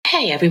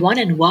Hey everyone,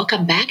 and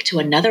welcome back to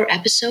another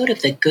episode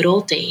of The Good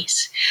Old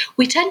Days.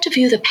 We tend to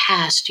view the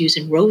past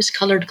using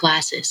rose-colored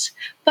glasses,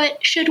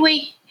 but should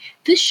we?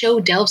 This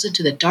show delves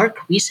into the dark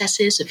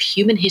recesses of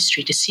human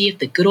history to see if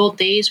the good old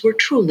days were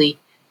truly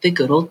the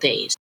good old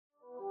days.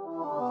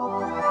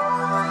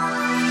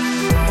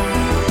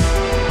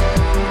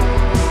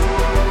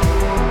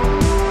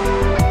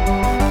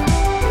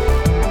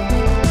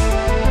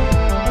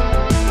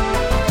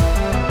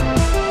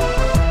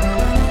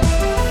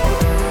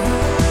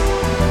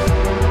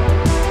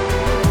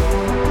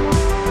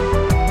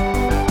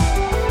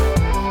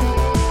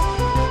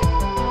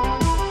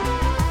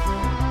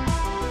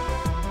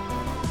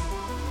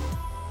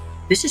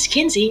 This is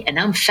Kinsey, and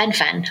I'm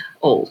Fen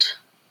old.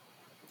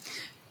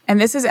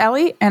 And this is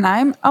Ellie, and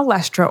I'm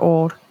Alestra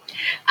old.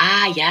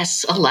 Ah,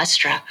 yes,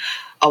 Alestra.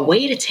 A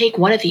way to take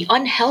one of the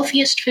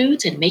unhealthiest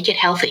foods and make it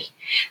healthy.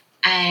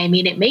 I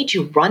mean, it made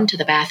you run to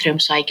the bathroom,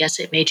 so I guess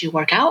it made you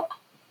work out.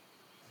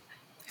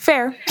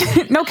 Fair.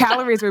 No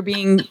calories were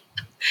being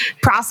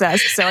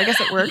processed, so I guess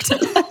it worked.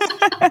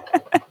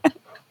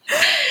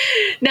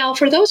 Now,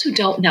 for those who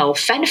don't know,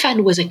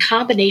 fen was a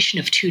combination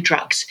of two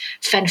drugs,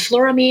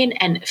 fenfluramine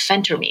and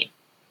phentermine.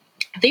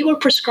 They were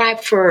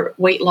prescribed for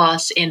weight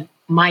loss in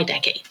my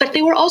decade, but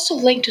they were also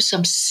linked to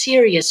some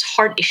serious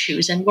heart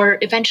issues and were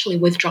eventually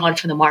withdrawn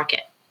from the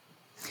market.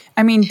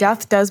 I mean,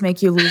 death does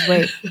make you lose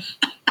weight.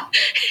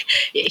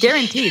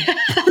 Guaranteed.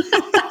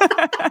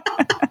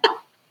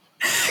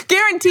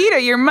 Guaranteed or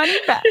your money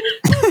back.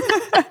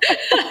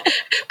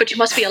 But you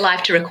must be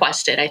alive to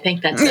request it. I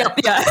think that's it.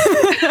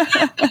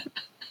 Yeah.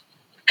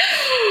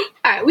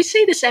 All right, we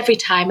say this every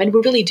time, and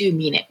we really do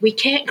mean it. We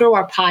can't grow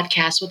our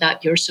podcast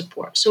without your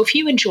support. So if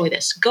you enjoy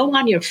this, go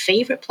on your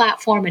favorite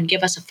platform and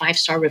give us a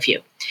 5-star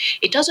review.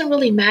 It doesn't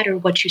really matter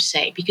what you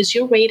say, because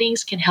your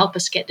ratings can help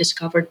us get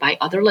discovered by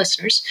other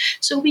listeners,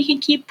 so we can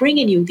keep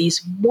bringing you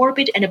these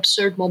morbid and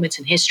absurd moments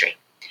in history.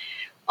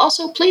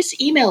 Also, please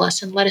email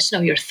us and let us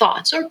know your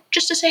thoughts, or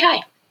just to say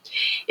hi.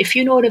 If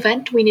you know an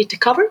event we need to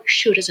cover,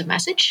 shoot us a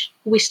message.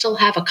 We still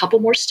have a couple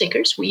more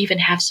stickers. We even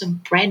have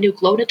some brand new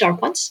glow-in-the-dark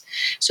ones.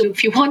 So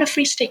if you want a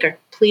free sticker,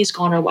 please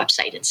go on our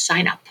website and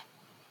sign up.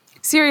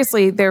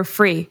 Seriously, they're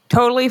free.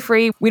 Totally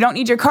free. We don't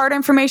need your card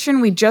information.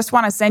 We just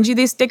want to send you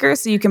these stickers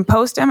so you can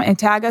post them and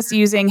tag us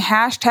using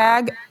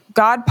hashtag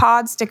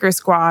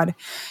GodPodStickerSquad.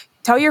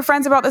 Tell your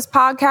friends about this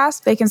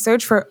podcast. They can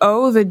search for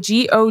the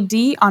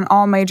GOD on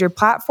all major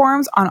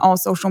platforms, on all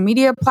social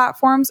media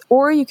platforms,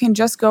 or you can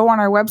just go on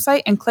our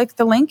website and click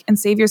the link and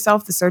save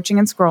yourself the searching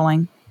and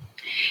scrolling.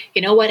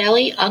 You know what,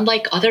 Ellie?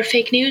 Unlike other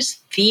fake news,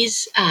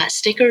 these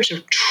stickers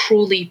are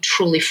truly,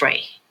 truly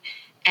free.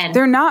 And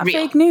they're not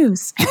real. Fake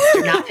news.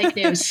 They're not fake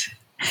news.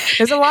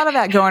 There's a lot of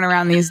that going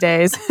around these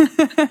days.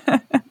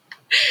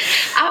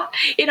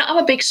 I'm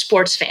a big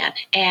sports fan,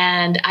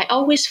 and I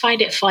always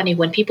find it funny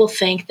when people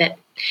think that,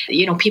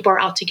 people are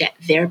out to get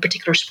their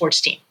particular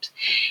sports team.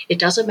 It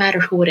doesn't matter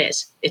who it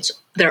is.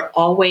 They're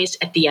always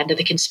at the end of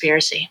the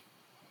conspiracy.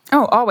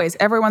 Oh, always.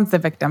 Everyone's the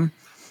victim.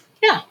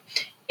 Yeah.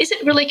 Is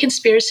it really a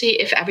conspiracy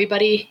if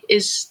everybody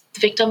is the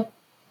victim?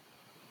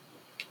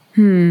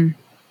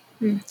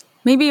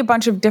 Maybe a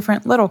bunch of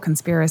different little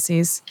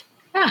conspiracies.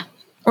 Yeah.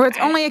 Or it's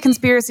only a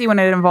conspiracy when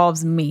it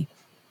involves me.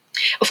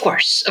 Of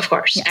course.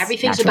 Yes,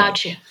 everything's naturally.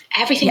 about you.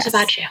 Everything's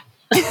about you.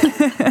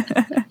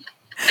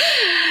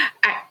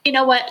 You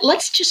know what?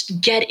 Let's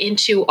just get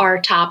into our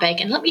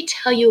topic, and let me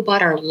tell you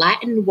about our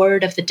Latin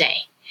word of the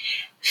day.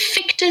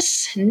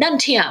 Fictus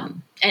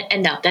nuntium.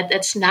 And no,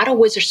 that's not a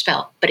wizard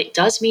spell, but it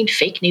does mean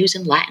fake news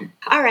in Latin.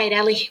 All right,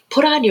 Ellie,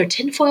 put on your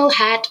tinfoil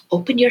hat,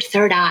 open your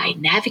third eye,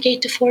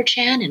 navigate to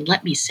 4chan, and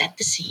let me set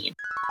the scene.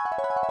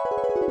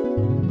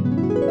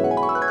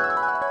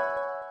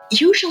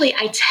 Usually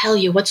I tell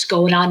you what's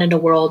going on in the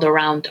world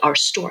around our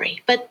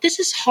story, but this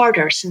is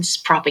harder since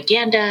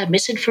propaganda,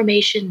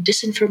 misinformation,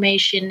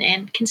 disinformation,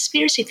 and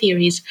conspiracy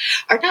theories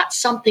are not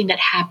something that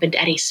happened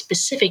at a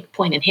specific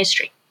point in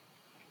history.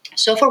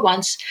 So for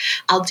once,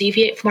 I'll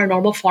deviate from our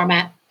normal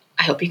format.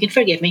 I hope you can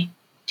forgive me.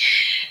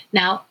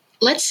 Now,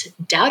 let's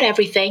doubt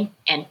everything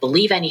and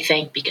believe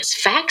anything, because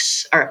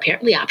facts are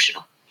apparently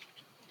optional.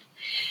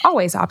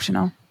 Always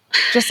optional.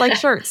 Just like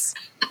shirts.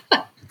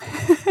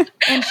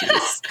 And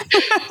shoes.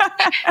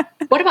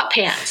 What about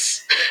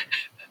pants?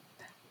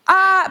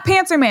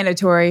 Pants are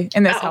mandatory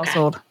in this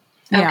household.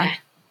 Yeah.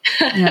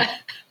 Okay. Yeah.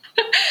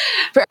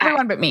 For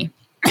everyone but me.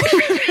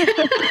 Because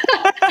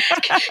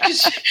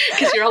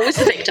you're always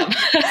the victim.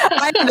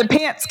 I'm the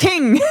pants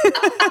king.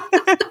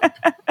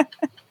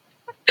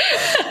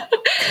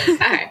 All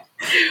right.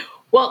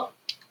 Well,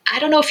 I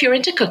don't know if you're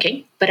into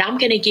cooking, but I'm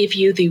going to give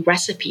you the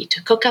recipe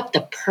to cook up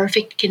the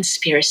perfect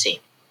conspiracy.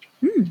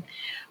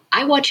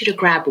 I want you to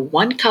grab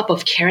 1 cup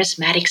of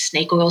charismatic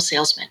snake oil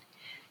salesman,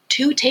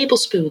 2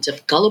 tablespoons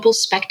of gullible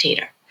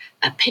spectator,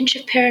 a pinch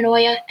of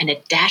paranoia, and a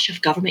dash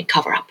of government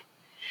cover-up.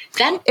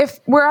 Then, if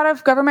we're out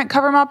of government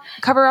cover-up,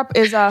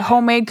 is a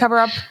homemade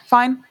cover-up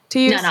fine to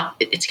use? No,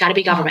 it's got to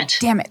be government.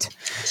 Oh, damn it.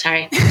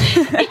 Sorry.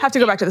 I have to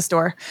go back to the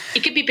store.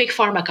 It could be big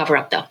pharma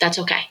cover-up, though. That's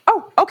okay.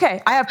 Oh,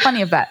 okay. I have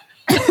plenty of that.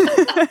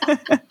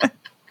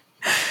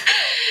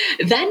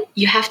 Then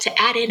you have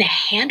to add in a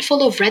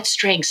handful of red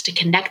strings to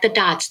connect the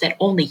dots that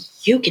only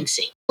you can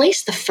see.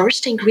 Place the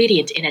first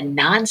ingredient in a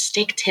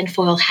non-stick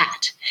tinfoil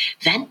hat.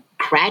 Then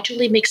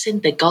gradually mix in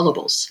the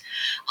gullibles.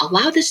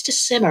 Allow this to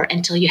simmer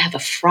until you have a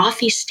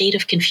frothy state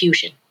of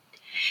confusion.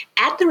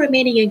 Add the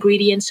remaining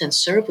ingredients and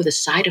serve with a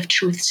side of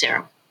truth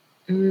serum.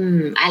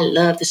 I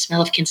love the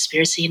smell of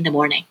conspiracy in the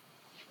morning.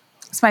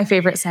 It's my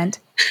favorite scent,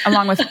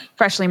 along with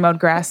freshly mowed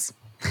grass.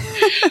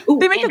 Ooh,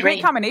 They make a great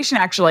rain. combination,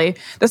 actually.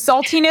 The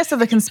saltiness of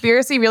the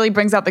conspiracy really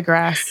brings out the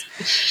grass.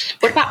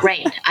 What about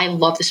rain? I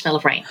love the smell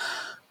of rain.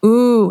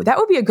 Ooh, that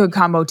would be a good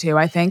combo too,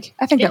 I think.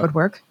 That would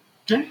work.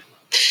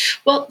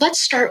 Well, let's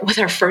start with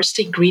our first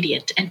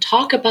ingredient and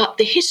talk about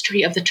the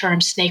history of the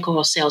term snake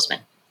oil salesman.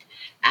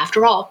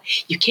 After all,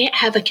 you can't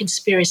have a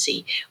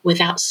conspiracy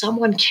without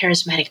someone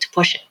charismatic to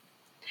push it.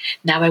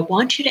 Now, I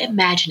want you to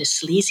imagine a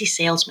sleazy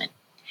salesman.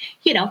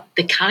 You know,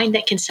 the kind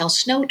that can sell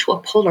snow to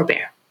a polar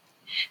bear.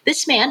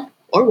 This man,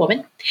 or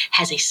woman,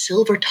 has a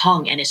silver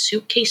tongue and a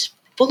suitcase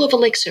full of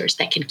elixirs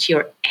that can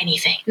cure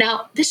anything.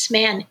 Now, this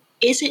man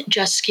isn't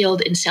just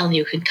skilled in selling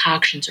you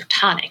concoctions or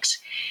tonics.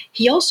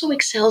 He also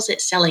excels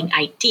at selling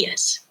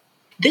ideas.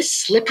 This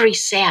slippery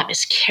Sam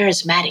is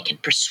charismatic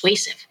and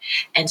persuasive,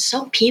 and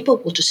some people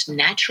will just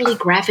naturally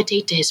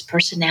gravitate to his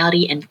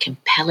personality and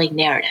compelling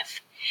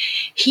narrative.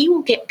 He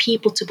will get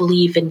people to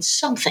believe in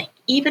something,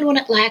 even when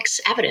it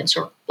lacks evidence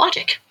or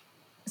logic.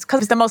 It's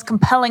because it's the most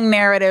compelling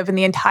narrative in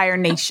the entire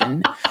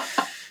nation.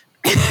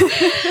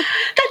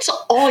 That's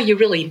all you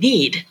really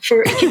need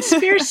for a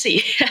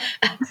conspiracy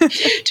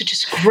to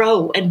just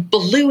grow and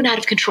balloon out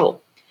of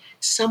control.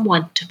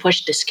 Someone to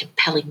push this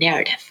compelling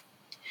narrative.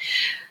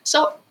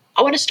 So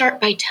I want to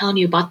start by telling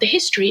you about the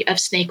history of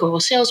snake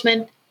oil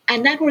salesmen,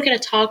 and then we're going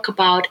to talk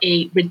about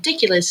a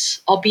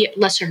ridiculous, albeit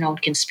lesser-known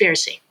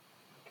conspiracy.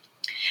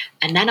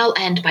 And then I'll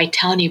end by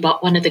telling you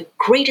about one of the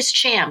greatest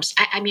shamans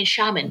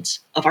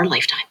of our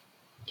lifetime.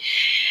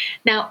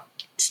 Now,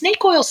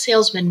 snake oil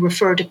salesmen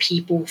refer to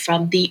people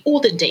from the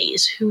olden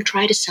days who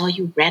try to sell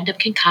you random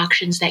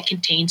concoctions that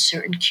contain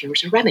certain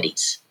cures or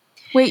remedies.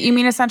 Wait, you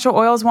mean essential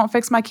oils won't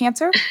fix my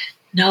cancer?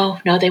 No,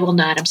 they will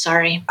not. I'm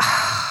sorry.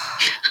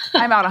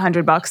 I'm out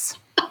 $100.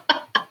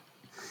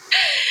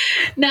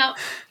 Now,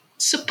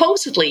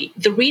 supposedly,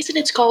 the reason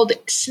it's called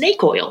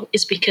snake oil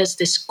is because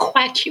this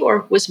quack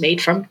cure was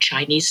made from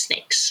Chinese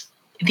snakes.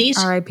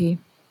 R.I.P.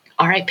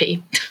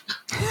 R.I.P.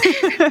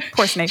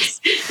 Poor snakes.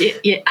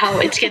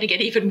 It's going to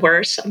get even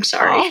worse. I'm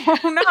sorry.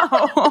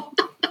 Oh,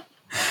 no.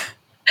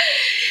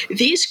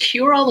 These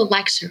cure-all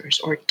elixirs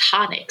or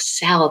tonics,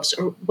 salves,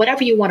 or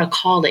whatever you want to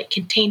call it,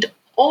 contained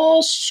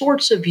all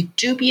sorts of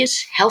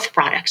dubious health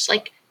products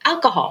like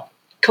alcohol,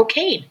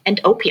 cocaine, and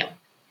opium.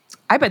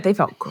 I bet they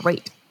felt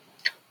great.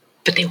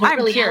 But they weren't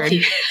really cured.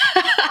 healthy.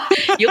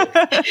 You'll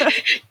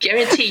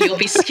guarantee you'll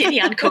be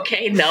skinny on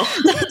cocaine, though.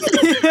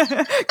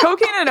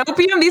 Cocaine and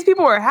opium, these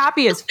people were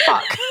happy as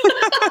fuck.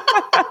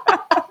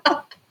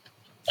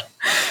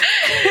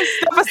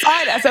 Step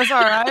aside,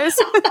 SSRIs.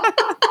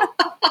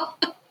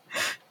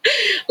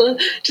 Well,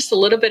 just a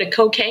little bit of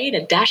cocaine,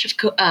 a dash of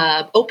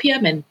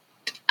opium, and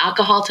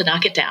alcohol to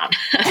knock it down.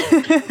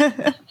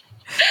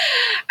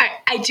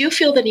 I do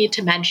feel the need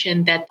to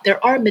mention that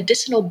there are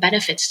medicinal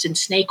benefits in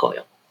snake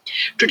oil.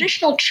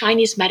 Traditional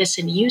Chinese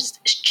medicine used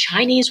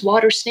Chinese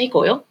water snake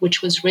oil,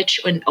 which was rich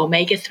in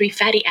omega-3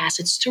 fatty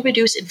acids to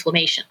reduce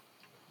inflammation.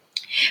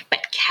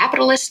 But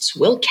capitalists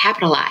will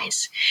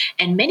capitalize,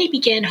 and many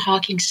began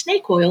hawking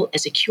snake oil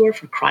as a cure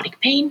for chronic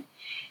pain,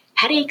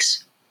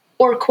 headaches,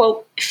 or,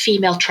 quote,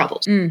 female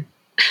troubles.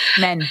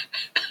 Men.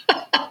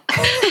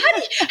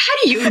 How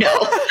do you know?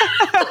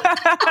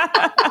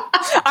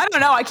 I don't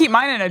know. I keep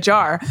mine in a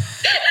jar.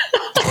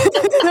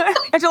 I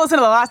have to listen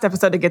to the last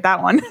episode to get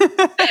that one.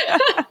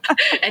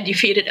 And you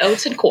feed it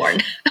oats and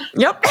corn.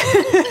 Yep.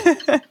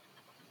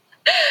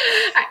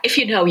 If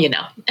you know, you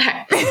know.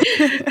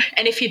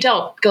 And if you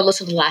don't, go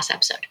listen to the last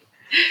episode.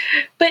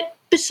 But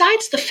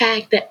besides the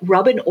fact that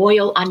rubbing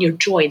oil on your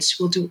joints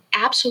will do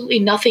absolutely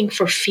nothing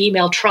for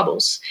female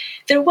troubles,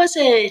 there was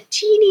a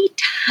teeny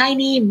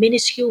tiny,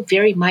 minuscule,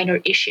 very minor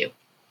issue.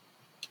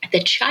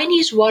 The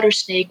Chinese water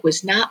snake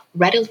was not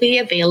readily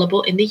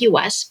available in the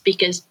US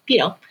because,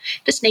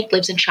 the snake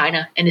lives in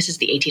China and this is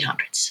the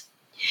 1800s.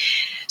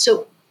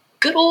 So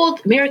good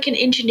old American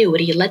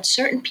ingenuity led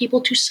certain people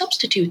to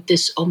substitute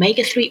this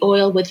omega-3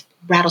 oil with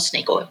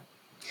rattlesnake oil.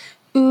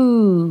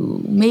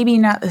 Ooh, maybe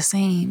not the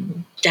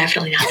same.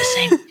 Definitely not the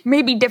same.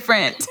 Maybe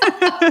different.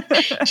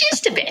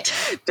 Just a bit.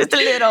 Just a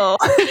little.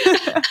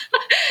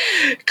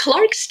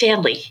 Clark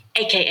Stanley,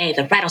 a.k.a.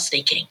 the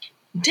Rattlesnake King,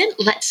 didn't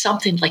let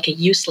something like a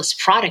useless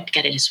product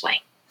get in his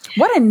way.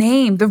 What a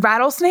name. The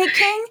Rattlesnake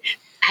King?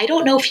 I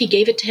don't know if he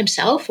gave it to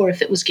himself or if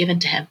it was given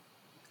to him.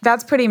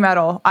 That's pretty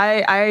metal.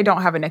 I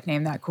don't have a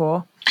nickname that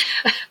cool.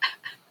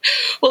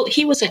 Well,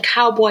 he was a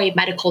cowboy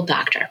medical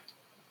doctor.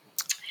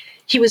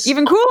 He was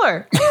even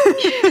cooler.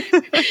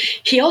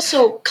 He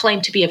also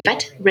claimed to be a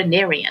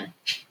veterinarian.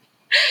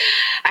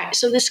 All right,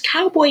 so this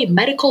cowboy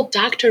medical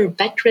doctor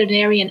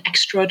veterinarian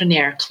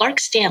extraordinaire, Clark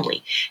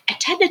Stanley,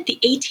 attended the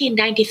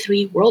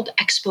 1893 World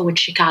Expo in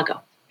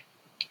Chicago.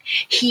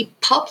 He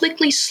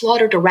publicly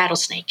slaughtered a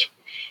rattlesnake,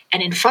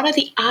 and in front of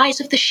the eyes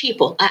of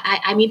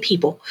the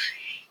people,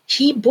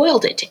 he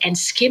boiled it and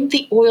skimmed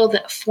the oil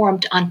that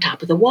formed on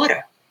top of the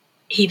water.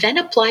 He then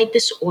applied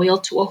this oil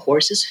to a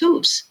horse's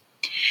hooves.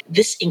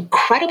 This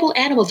incredible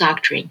animal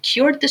doctoring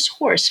cured this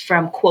horse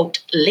from, quote,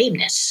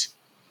 lameness.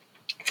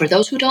 For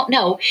those who don't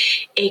know,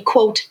 a,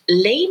 quote,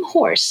 lame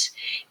horse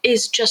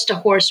is just a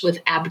horse with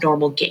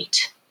abnormal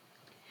gait.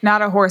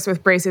 Not a horse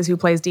with braces who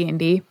plays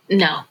D&D?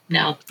 No,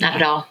 not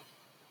at all.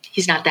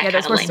 He's not that kind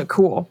of lame. Yeah, those horses are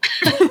cool.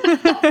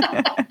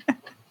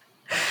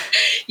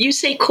 You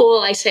say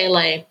cool, I say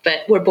lame,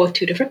 but we're both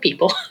two different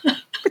people.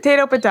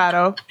 Potato,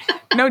 potato.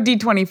 No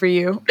D20 for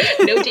you.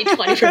 No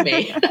D20 for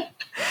me.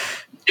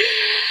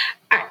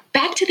 All right,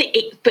 back to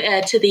the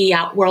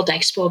World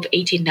Expo of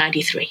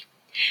 1893.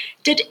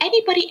 Did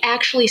anybody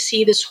actually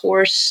see this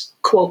horse,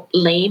 quote,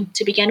 lame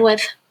to begin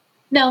with?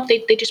 No,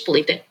 they just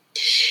believed it.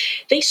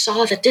 They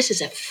saw that this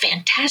is a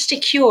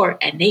fantastic cure,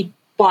 and they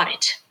bought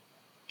it.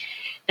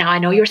 Now, I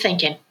know you're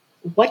thinking,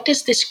 what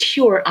does this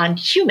cure on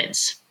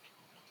humans?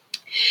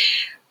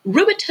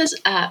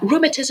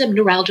 Rheumatism,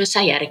 neuralgia,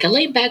 sciatica,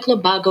 lame back,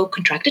 lumbago,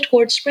 contracted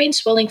cord, sprain,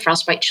 swelling,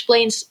 frostbite,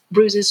 spleens,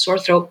 bruises, sore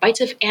throat,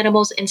 bites of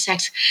animals,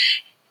 insects,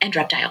 and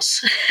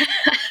reptiles.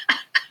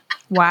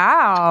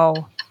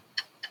 Wow.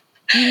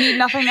 You need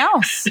nothing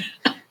else.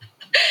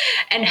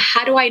 And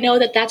how do I know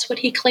that that's what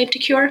he claimed to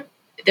cure?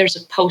 There's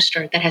a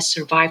poster that has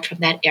survived from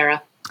that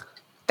era.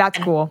 That's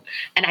cool.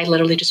 And I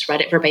literally just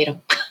read it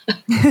verbatim.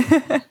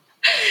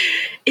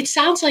 It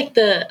sounds like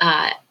the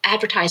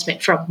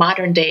advertisement from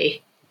modern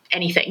day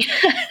anything.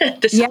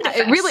 Yeah,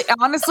 it really,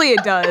 honestly,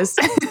 it does.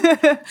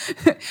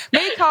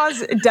 May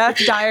cause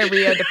death,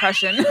 diarrhea,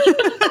 depression.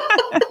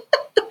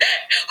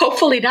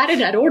 Hopefully not in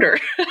that order.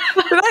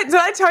 Did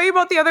I tell you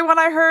about the other one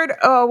I heard?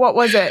 Oh, what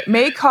was it?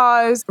 May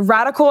cause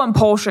radical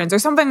impulsions or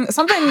something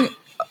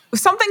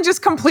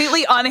just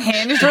completely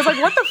unhinged. I was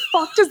like, what the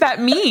fuck does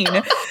that mean?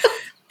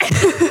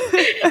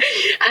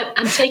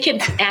 I'm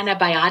taking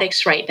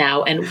antibiotics right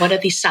now, and one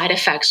of the side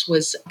effects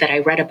that I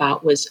read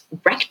about was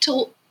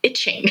rectal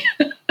itching.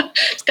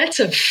 That's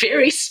a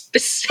very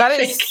specific. That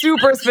is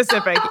super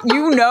specific.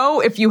 You know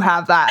if you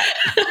have that.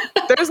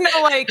 There's no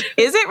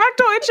is it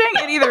rectal itching?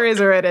 It either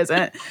is or it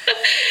isn't.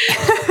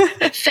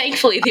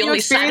 Thankfully, the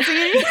only side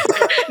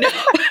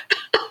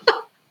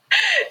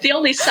the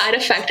only side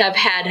effect I've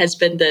had has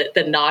been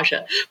the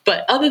nausea.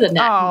 But other than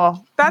that,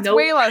 that's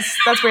way less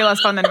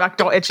fun than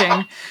rectal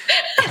itching.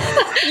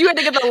 You had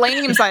to get the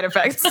lame side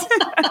effects.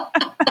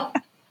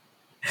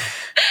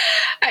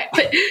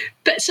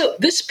 But so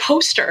this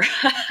poster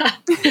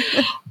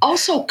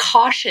also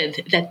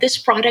cautioned that this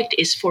product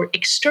is for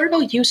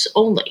external use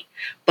only,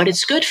 but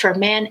it's good for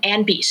man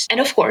and beast. And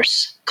of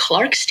course,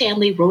 Clark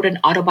Stanley wrote an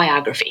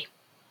autobiography.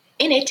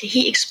 In it,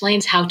 he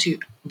explains how to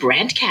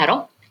brand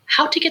cattle,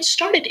 how to get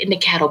started in the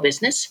cattle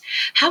business,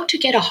 how to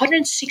get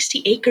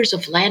 160 acres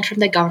of land from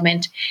the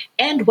government,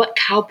 and what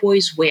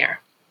cowboys wear,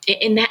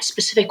 in that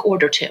specific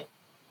order too.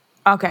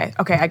 Okay,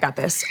 I got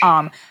this.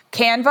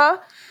 Canva,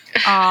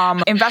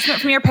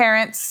 investment from your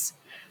parents,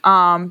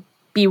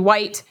 be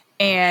white,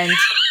 and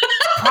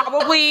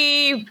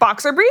probably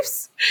boxer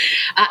briefs?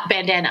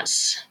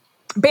 Bandanas.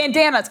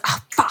 Oh,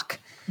 fuck.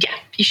 Yeah,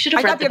 you should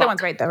have read I got the other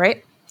ones right, though,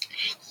 right?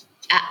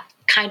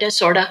 Kinda,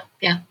 sorta,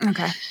 yeah.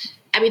 Okay.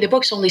 I mean, the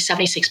book's only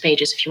 76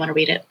 pages if you want to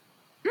read it.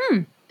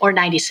 Or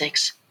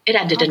 96. It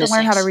ended in a 6.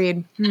 Learn how to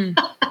read.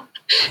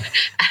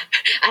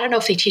 I don't know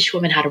if they teach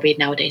women how to read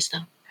nowadays,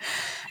 though.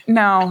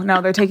 No,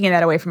 they're taking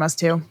that away from us,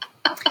 too.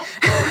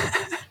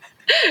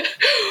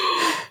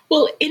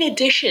 Well, in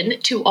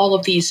addition to all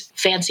of these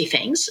fancy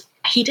things,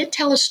 he did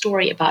tell a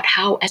story about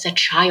how, as a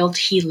child,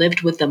 he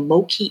lived with the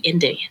Moki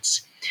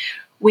Indians.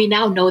 We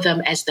now know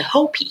them as the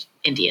Hopi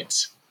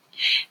Indians.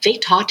 They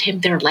taught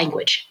him their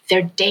language,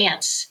 their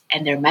dance,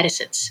 and their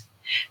medicines.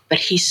 But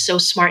he's so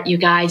smart, you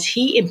guys.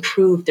 He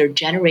improved their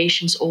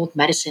generations-old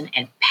medicine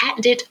and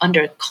patented it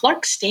under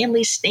Clark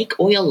Stanley snake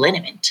oil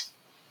liniment.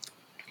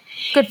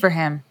 Good for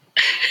him.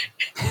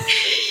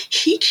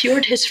 He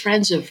cured his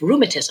friends of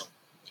rheumatism.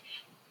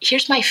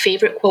 Here's my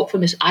favorite quote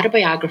from his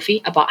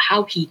autobiography about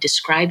how he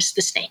describes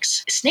the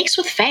snakes. Snakes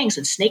with fangs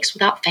and snakes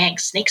without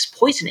fangs. Snakes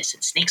poisonous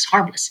and snakes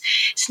harmless.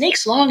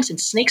 Snakes long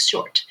and snakes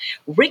short.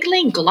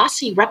 Wriggling,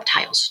 glossy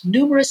reptiles,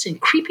 numerous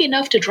and creepy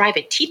enough to drive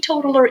a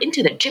teetotaler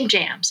into the Jim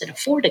Jams and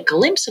afford a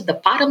glimpse of the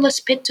bottomless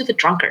pit to the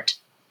drunkard.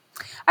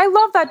 I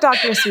love that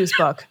Dr. Seuss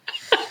book.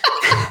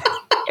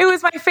 It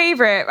was my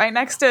favorite, right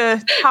next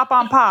to Hop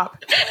on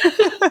Pop.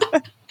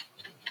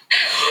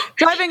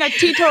 Driving a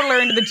teetotaler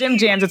into the Jim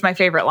Jams is my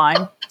favorite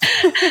line.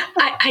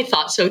 I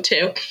thought so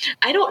too.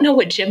 I don't know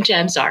what Jim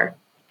Jams are,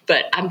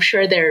 but I'm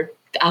sure they're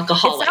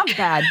alcoholic. It sounds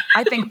bad.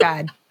 I think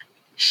bad.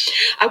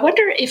 I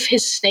wonder if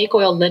his snake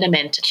oil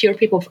liniment cured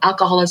people of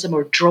alcoholism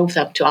or drove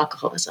them to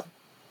alcoholism.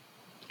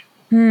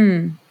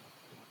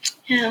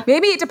 Yeah.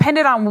 Maybe it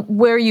depended on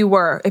where you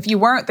were. If you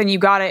weren't, then you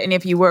got it. And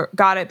if you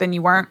got it, then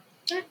you weren't.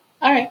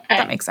 All right.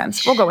 That makes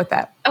sense. We'll go with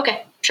that.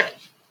 Okay, sure.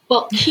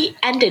 Well, he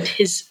ended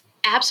his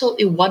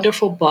absolutely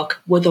wonderful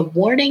book with a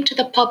warning to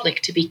the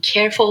public to be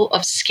careful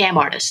of scam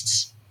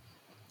artists.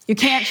 You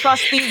can't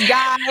trust these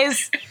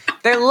guys.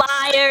 They're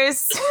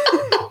liars.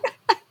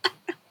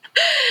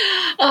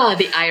 Oh,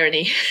 the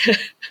irony.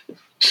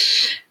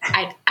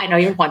 I know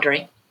you're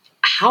wondering,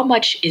 how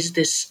much is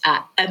this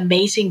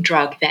amazing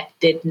drug that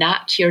did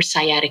not cure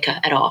sciatica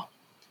at all?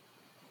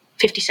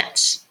 50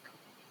 cents,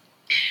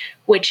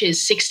 which is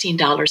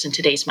 $16 in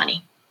today's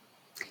money.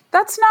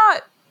 That's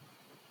not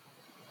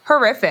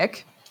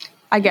horrific,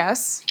 I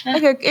guess.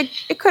 Like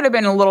it could have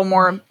been a little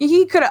more.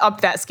 He could have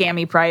upped that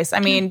scammy price. I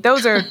mean,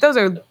 those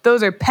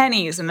are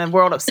pennies in the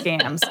world of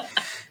scams.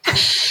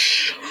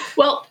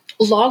 Well,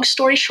 long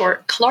story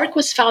short, Clark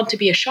was found to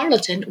be a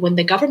charlatan when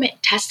the government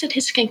tested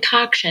his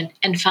concoction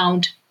and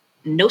found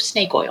no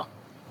snake oil.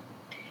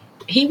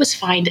 He was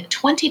fined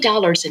 $20 in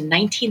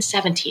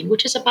 1917,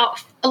 which is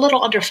about a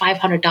little under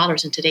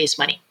 $500 in today's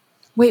money.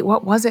 Wait,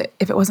 what was it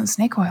if it wasn't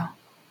snake oil?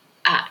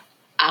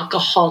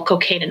 Alcohol,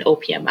 cocaine, and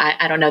opium.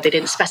 I don't know. They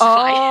didn't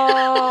specify.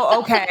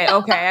 Oh, okay.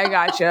 I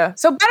gotcha.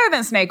 So better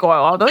than snake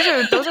oil. Those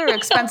are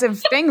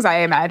expensive things, I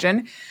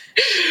imagine.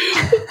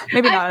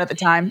 Maybe not at the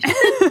time.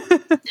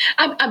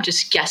 I'm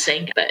just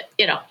guessing, but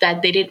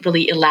that they didn't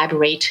really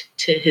elaborate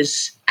to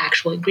his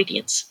actual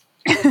ingredients.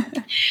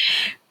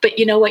 But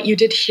you know what? You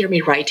did hear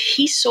me right.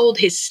 He sold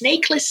his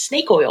snakeless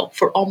snake oil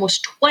for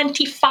almost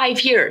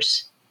 25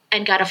 years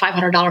and got a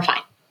 $500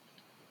 fine.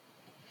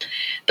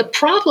 The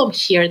problem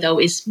here, though,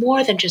 is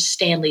more than just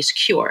Stanley's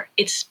cure.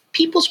 It's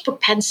people's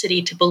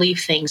propensity to believe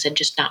things and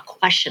just not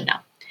question them.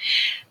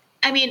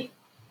 I mean,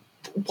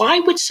 why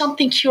would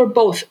something cure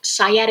both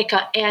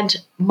sciatica and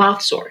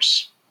mouth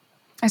sores?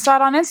 I saw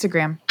it on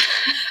Instagram.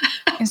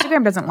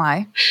 Instagram doesn't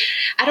lie.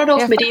 I don't know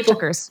if medieval...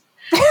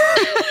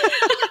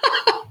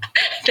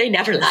 They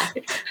never lie.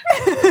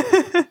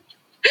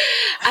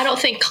 I don't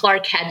think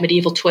Clark had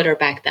medieval Twitter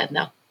back then,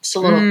 though. It's a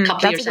little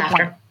couple years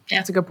after. Yeah.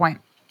 That's a good point.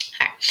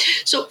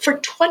 So for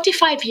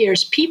 25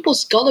 years,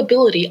 people's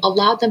gullibility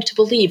allowed them to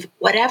believe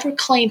whatever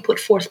claim put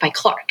forth by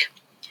Clark.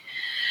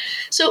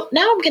 So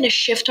now I'm going to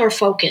shift our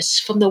focus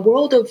from the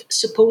world of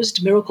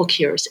supposed miracle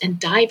cures and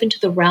dive into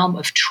the realm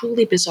of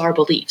truly bizarre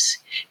beliefs,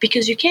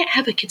 because you can't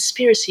have a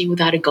conspiracy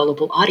without a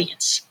gullible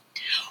audience.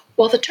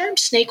 While the term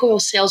snake oil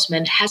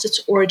salesman has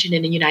its origin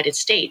in the United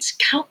States,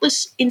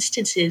 countless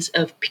instances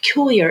of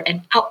peculiar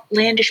and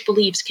outlandish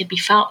beliefs can be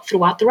found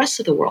throughout the rest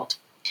of the world.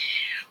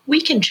 We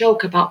can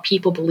joke about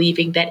people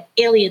believing that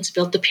aliens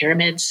built the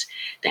pyramids,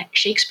 that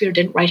Shakespeare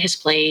didn't write his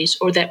plays,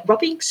 or that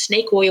rubbing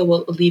snake oil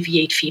will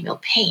alleviate female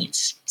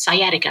pains,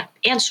 sciatica,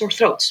 and sore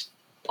throats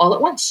all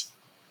at once.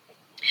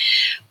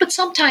 But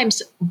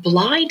sometimes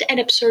blind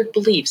and absurd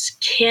beliefs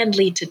can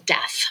lead to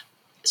death.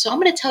 So I'm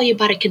going to tell you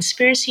about a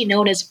conspiracy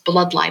known as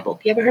blood libel.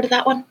 You ever heard of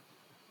that one?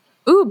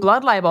 Ooh,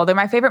 Blood Libel. They're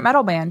my favorite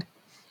metal band.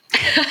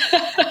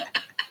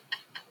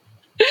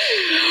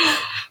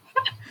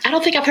 I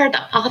don't think I've heard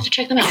them. I'll have to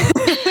check them out.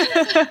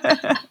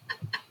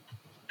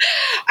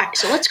 All right,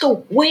 so let's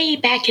go way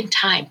back in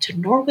time to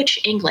Norwich,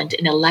 England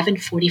in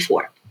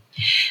 1144.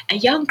 A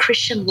young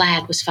Christian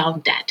lad was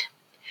found dead.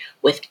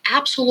 With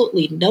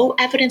absolutely no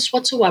evidence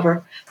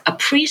whatsoever, a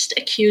priest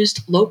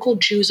accused local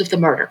Jews of the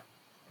murder.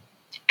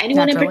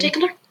 Anyone in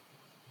particular?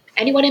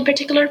 Anyone in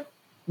particular?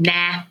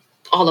 Nah,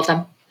 all of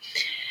them.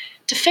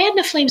 To fan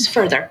the flames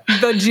further.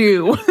 The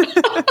Jew.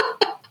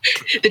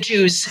 The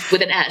Jews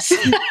with an S.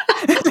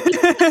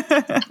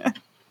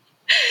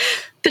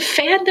 To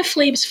fan the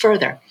flames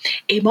further,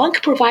 a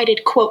monk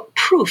provided, quote,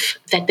 proof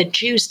that the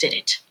Jews did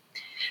it.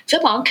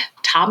 The monk,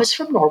 Thomas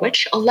from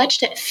Norwich,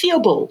 alleged that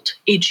Theobald,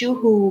 a Jew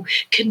who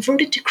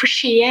converted to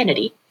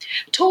Christianity,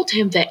 told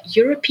him that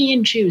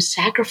European Jews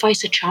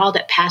sacrifice a child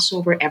at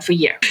Passover every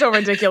year. So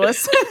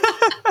ridiculous.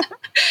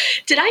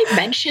 Did I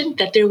mention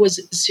that there was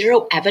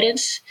zero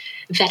evidence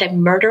that a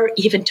murder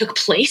even took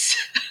place?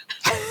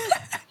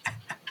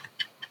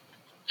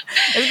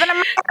 There's been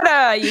a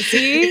murder, you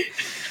see?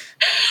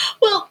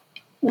 Well,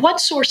 one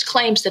source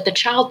claims that the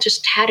child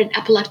just had an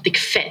epileptic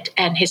fit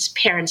and his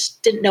parents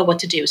didn't know what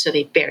to do, so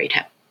they buried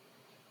him.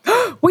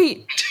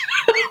 Wait.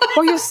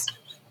 Was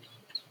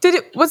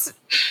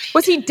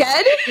he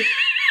dead?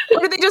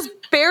 Or did they just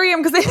bury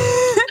him because they...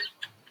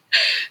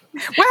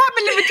 What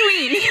happened in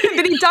between?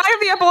 Did he die of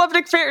the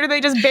epileptic fit or did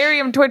they just bury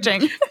him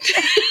twitching?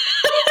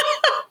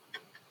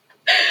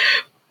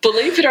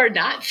 Believe it or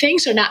not,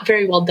 things are not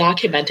very well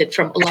documented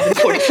from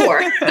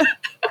 1144.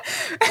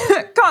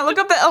 Come on, look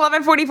up the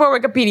 1144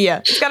 Wikipedia.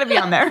 It's got to be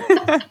on there.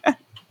 All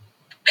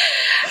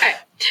right.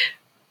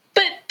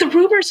 But the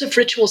rumors of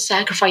ritual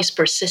sacrifice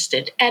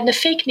persisted, and the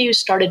fake news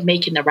started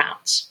making the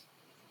rounds.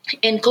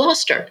 In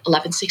Gloucester,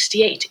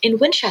 1168, in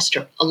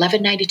Winchester,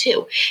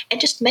 1192,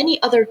 and just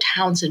many other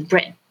towns in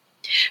Britain.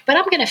 But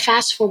I'm going to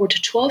fast forward to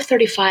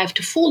 1235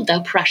 to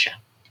Fulda, Prussia,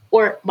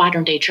 or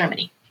modern-day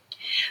Germany.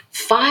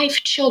 5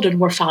 children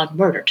were found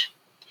murdered.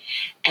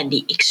 And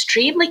the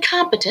extremely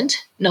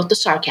competent, note the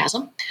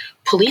sarcasm,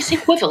 police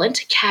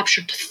equivalent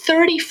captured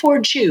 34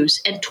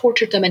 Jews and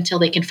tortured them until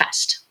they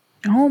confessed.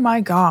 Oh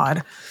my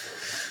God.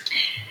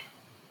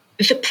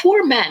 The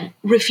poor men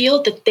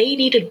revealed that they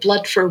needed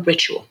blood for a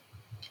ritual.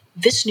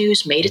 This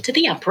news made it to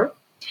the emperor.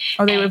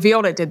 Oh, they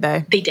revealed it, did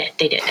they? They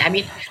did. I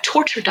mean,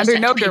 torture does Under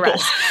that no to people.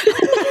 duress.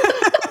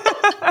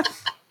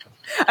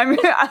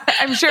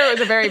 I'm sure it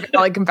was a very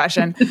valid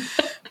confession.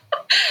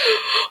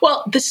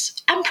 Well,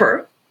 this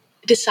emperor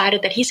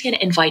decided that he's going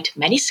to invite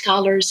many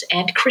scholars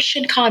and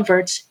Christian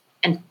converts,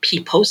 and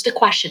he posed a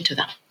question to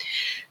them.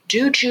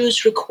 Do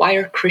Jews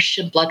require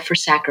Christian blood for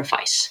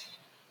sacrifice?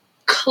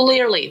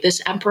 Clearly,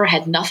 this emperor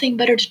had nothing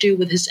better to do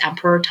with his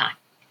emperor time.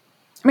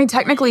 I mean,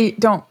 technically,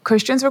 don't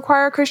Christians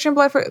require Christian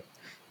blood for...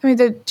 I mean,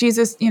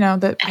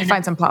 I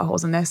find some plot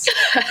holes in this.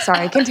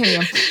 Sorry, continue.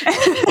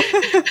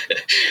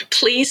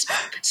 Please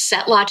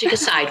set logic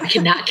aside. We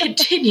cannot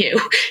continue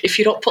if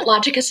you don't put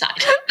logic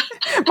aside.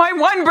 My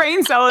one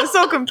brain cell is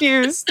so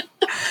confused.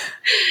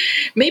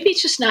 Maybe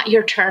it's just not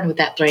your turn with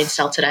that brain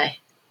cell today.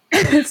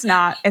 It's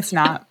not.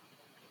 All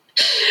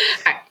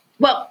right.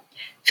 Well,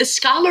 the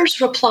scholars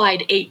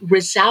replied a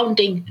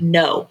resounding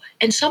no,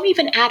 and some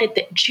even added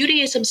that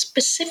Judaism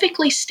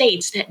specifically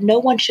states that no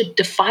one should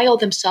defile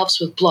themselves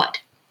with blood.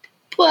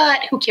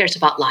 But who cares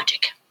about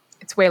logic?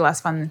 It's way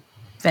less fun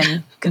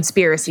than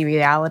conspiracy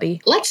reality.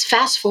 Let's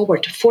fast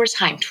forward to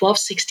Forsheim,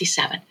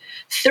 1267,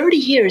 30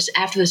 years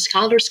after the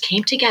scholars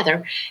came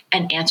together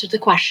and answered the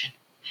question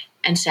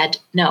and said,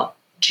 no,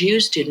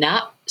 Jews do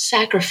not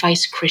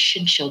sacrifice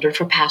Christian children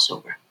for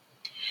Passover.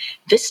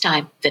 This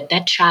time,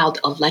 that child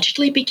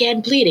allegedly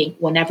began bleeding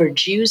whenever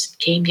Jews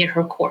came near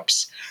her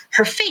corpse.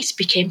 Her face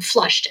became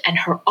flushed and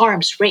her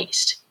arms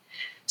raised.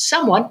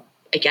 Someone,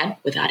 again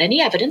without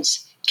any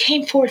evidence,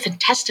 came forth and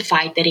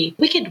testified that a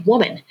wicked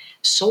woman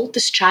sold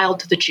this child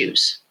to the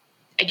Jews.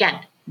 Again,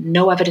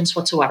 no evidence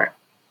whatsoever.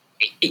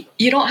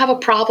 You don't have a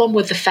problem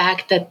with the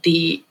fact that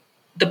the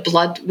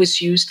blood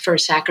was used for a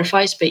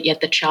sacrifice, but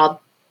yet the child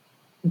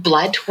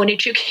bled when a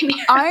Jew came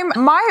here?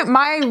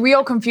 My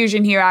real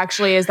confusion here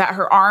actually is that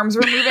her arms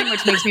were moving,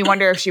 which makes me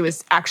wonder if she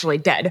was actually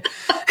dead.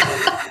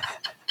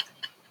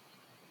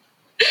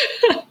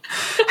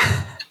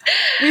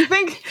 You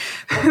think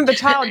the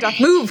child doth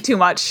move too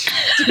much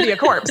to be a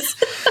corpse.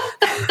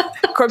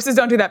 Corpses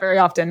don't do that very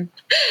often.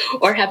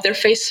 Or have their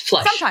face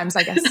flushed. Sometimes,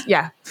 I guess,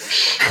 yeah.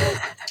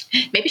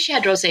 Maybe she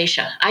had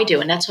rosacea. I do,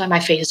 and that's why my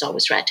face is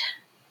always red.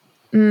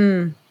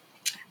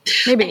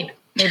 Maybe.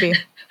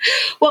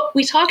 Well,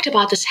 we talked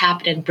about this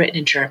happened in Britain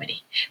and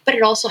Germany, but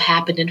it also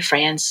happened in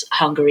France,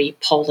 Hungary,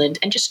 Poland,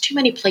 and just too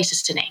many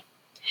places to name.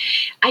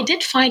 I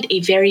did find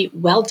a very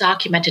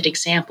well-documented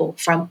example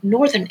from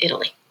northern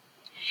Italy.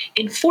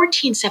 In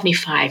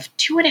 1475,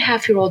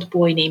 2.5-year-old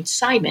boy named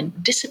Simon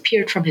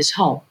disappeared from his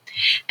home,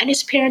 and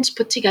his parents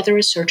put together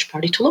a search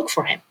party to look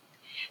for him.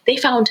 They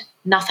found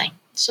nothing,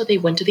 so they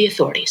went to the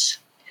authorities.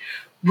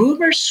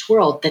 Rumors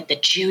swirled that the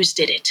Jews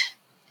did it.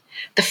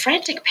 The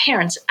frantic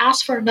parents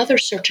asked for another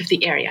search of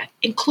the area,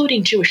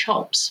 including Jewish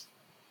homes.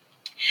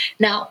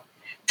 Now,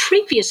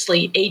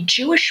 previously, a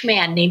Jewish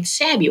man named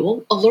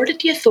Samuel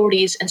alerted the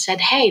authorities and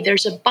said, hey,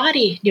 there's a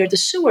body near the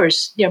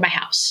sewers near my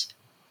house.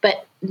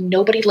 But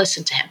nobody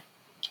listened to him.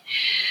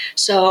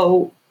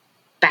 So,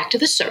 back to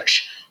the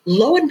search.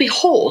 Lo and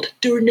behold,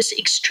 during this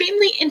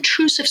extremely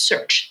intrusive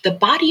search, the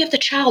body of the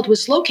child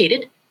was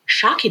located,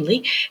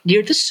 shockingly,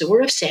 near the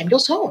sewer of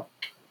Samuel's home.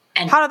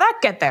 And how did that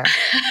get there?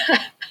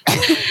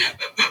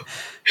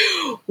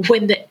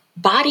 When the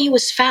body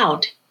was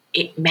found,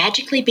 it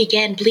magically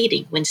began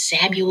bleeding when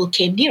Samuel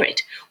came near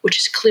it, which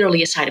is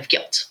clearly a sign of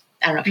guilt.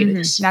 I don't know if you knew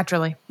this.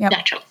 Naturally. Yep.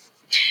 Naturally.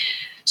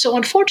 So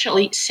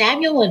unfortunately,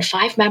 Samuel and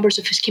 5 members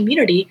of his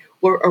community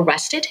were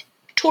arrested,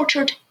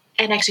 tortured,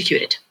 and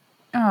executed.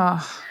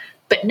 Oh.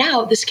 But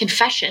now this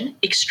confession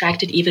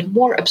extracted even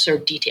more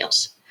absurd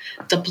details.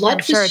 The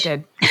blood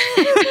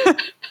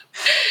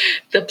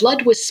The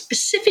blood was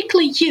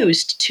specifically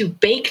used to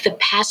bake the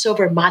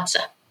Passover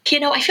matzah. You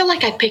know, I feel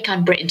like I pick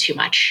on Britain too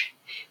much.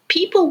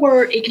 People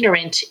were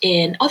ignorant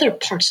in other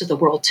parts of the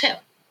world too.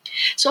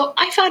 So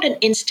I found an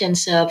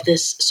instance of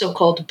this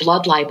so-called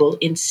blood libel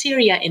in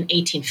Syria in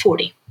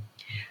 1840.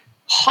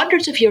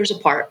 Hundreds of years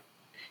apart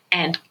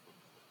and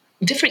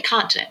different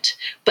continent,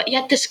 but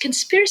yet this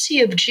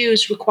conspiracy of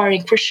Jews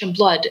requiring Christian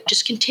blood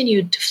just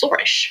continued to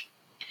flourish.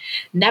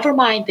 Never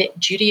mind that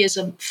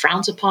Judaism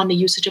frowns upon the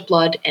usage of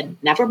blood, and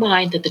never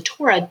mind that the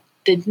Torah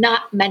did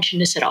not mention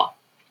this at all.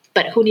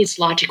 But who needs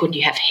logic when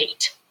you have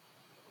hate?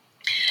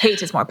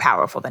 Hate is more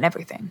powerful than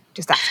everything.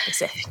 Just ask the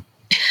Sith.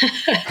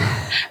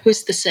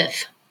 Who's the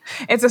Sith?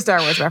 It's a Star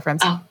Wars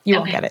reference. Oh, you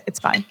won't get it. It's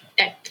fine.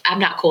 I'm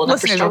not cool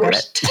enough Listeners for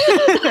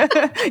Star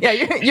Wars. Yeah,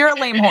 you're a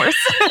lame horse.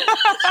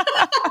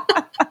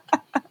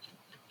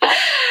 All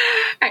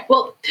right,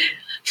 well,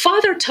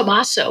 Father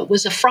Tommaso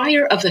was a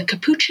friar of the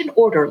Capuchin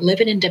order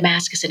living in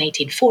Damascus in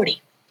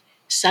 1840.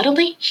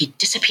 Suddenly, he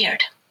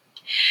disappeared.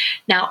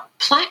 Now,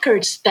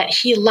 placards that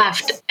he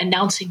left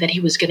announcing that he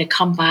was going to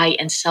come by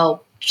and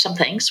sell some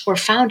things were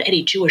found at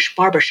a Jewish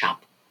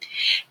barbershop.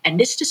 And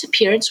this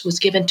disappearance was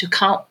given to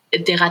Count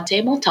de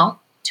Raté-Montan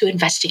to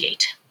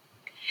investigate.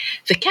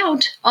 The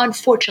Count,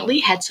 unfortunately,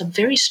 had some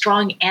very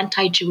strong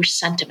anti-Jewish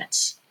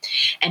sentiments.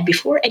 And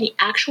before any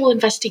actual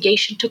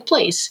investigation took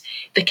place,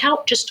 the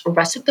Count just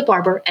arrested the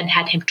barber and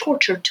had him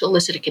tortured to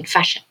elicit a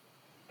confession.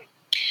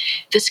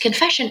 This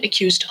confession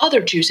accused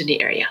other Jews in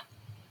the area.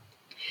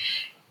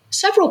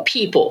 Several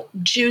people,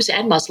 Jews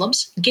and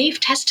Muslims, gave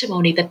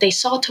testimony that they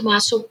saw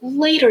Tommaso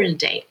later in the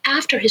day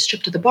after his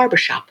trip to the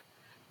barbershop.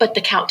 But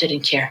the Count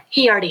didn't care.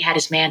 He already had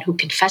his man who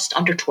confessed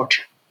under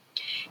torture.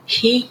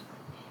 He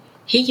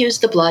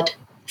used the blood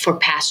for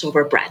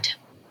Passover bread.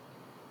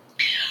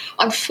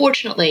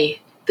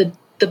 Unfortunately,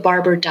 the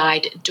barber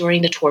died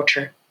during the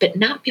torture, but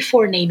not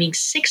before naming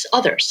 6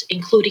 others,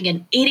 including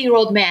an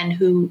 80-year-old man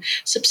who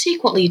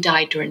subsequently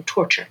died during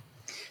torture.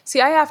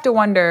 See, I have to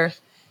wonder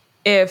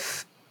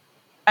if,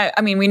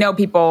 I mean, we know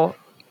people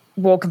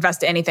will confess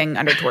to anything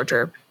under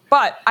torture,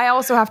 but I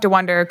also have to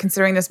wonder,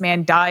 considering this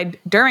man died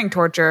during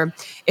torture,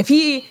 if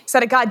he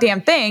said a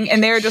goddamn thing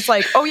and they're just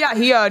like, oh yeah,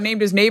 he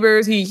named his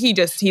neighbors,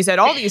 he said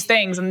all these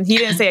things and he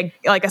didn't say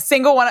a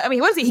single one. I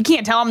mean, what is he? He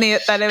can't tell him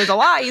that it was a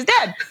lie. He's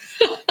dead.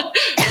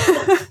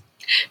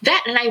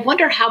 That, and I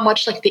wonder how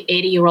much the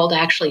 80-year-old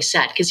actually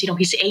said, because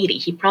he's 80.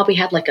 He probably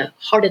had a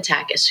heart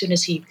attack as soon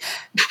as he.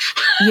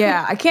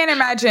 Yeah, I can't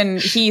imagine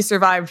he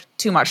survived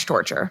too much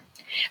torture.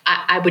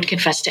 I would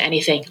confess to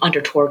anything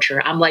under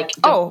torture. I'm like,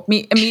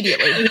 me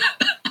immediately.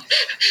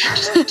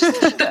 just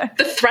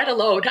the threat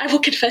alone, I will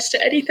confess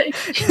to anything.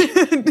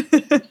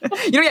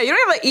 You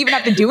don't even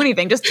have to do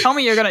anything. Just tell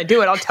me you're going to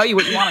do it. I'll tell you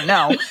what you want to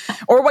know,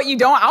 or what you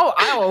don't.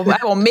 I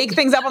will make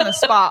things up on the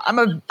spot.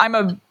 I'm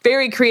a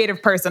very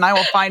creative person. I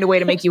will find a way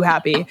to make you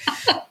happy.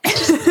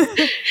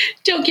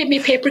 Don't give me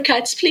paper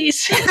cuts,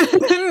 please.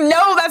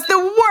 No, that's the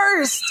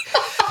worst.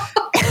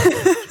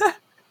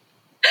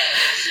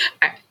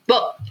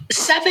 Well,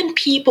 7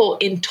 people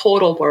in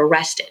total were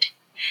arrested.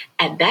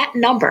 And that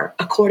number,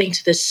 according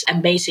to this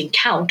amazing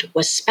count,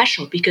 was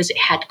special because it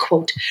had,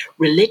 quote,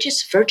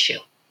 religious virtue.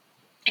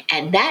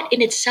 And that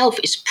in itself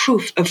is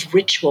proof of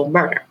ritual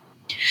murder.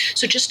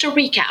 So just to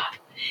recap,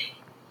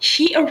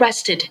 he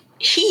arrested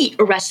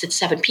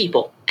 7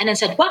 people and then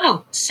said,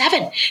 wow,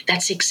 7,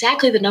 that's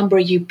exactly the number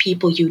of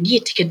people you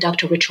need to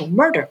conduct a ritual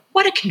murder.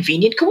 What a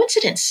convenient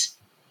coincidence.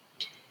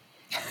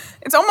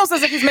 It's almost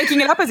as if he's making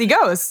it up as he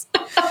goes.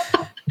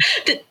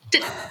 Did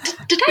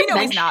we know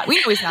he's not.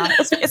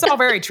 It's all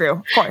very true,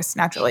 of course,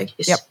 naturally.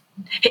 Yep.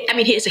 I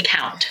mean, he is a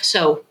count,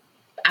 so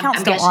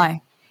Counts don't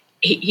lie.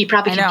 He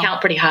probably can count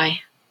pretty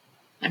high.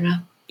 I don't know.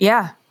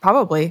 Yeah,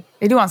 probably.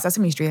 They do on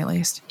Sesame Street, at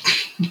least.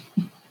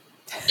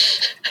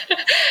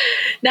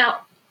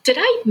 Now, did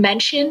I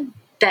mention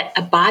that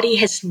a body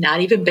has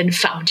not even been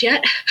found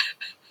yet?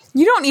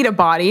 You don't need a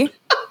body.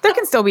 There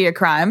can still be a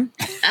crime.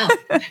 Oh.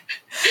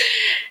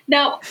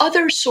 Now,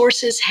 other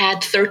sources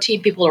had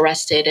 13 people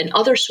arrested, and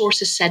other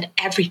sources said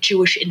every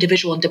Jewish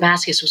individual in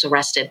Damascus was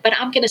arrested. But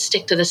I'm going to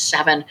stick to the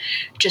 7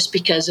 just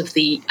because of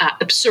the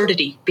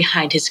absurdity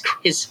behind his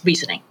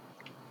reasoning.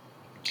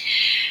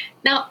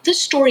 Now, this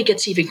story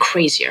gets even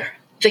crazier.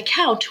 The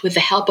Count, with the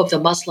help of the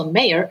Muslim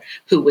mayor,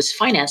 who was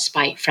financed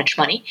by French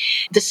money,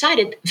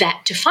 decided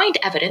that to find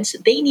evidence,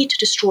 they need to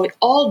destroy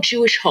all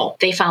Jewish homes.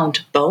 They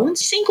found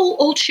bones, a single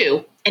old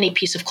shoe, and a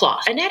piece of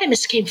cloth.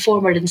 Anatomists came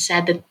forward and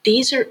said that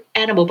these are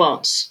animal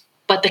bones,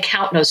 but the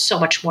Count knows so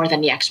much more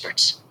than the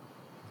experts.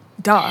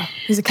 Duh,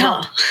 he's a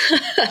count.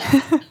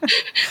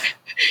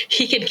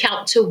 He can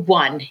count to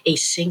 1, a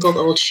single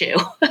old shoe.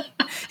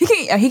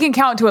 He can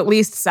count to at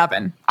least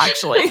 7,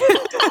 actually.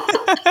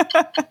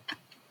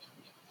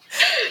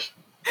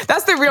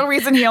 That's the real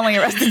reason he only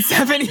arrested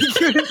 7. He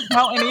couldn't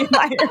count any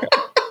higher.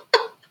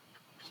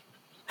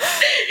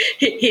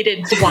 He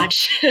didn't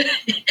watch.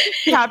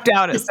 Tapped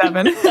out at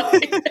 7.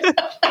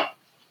 All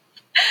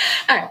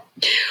right.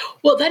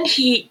 Well, then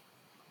he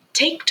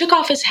took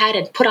off his hat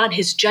and put on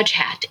his judge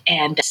hat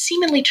and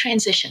seemingly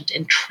transitioned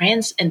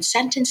and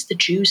sentenced the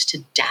Jews to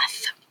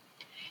death.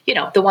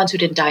 The ones who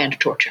didn't die under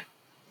torture.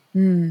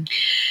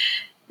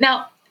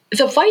 Now,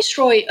 the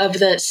viceroy of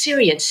the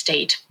Syrian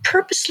state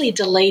purposely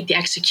delayed the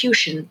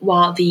execution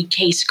while the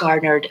case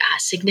garnered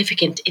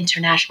significant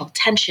international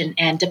tension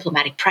and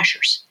diplomatic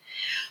pressures.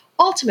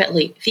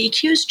 Ultimately, the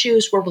accused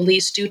Jews were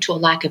released due to a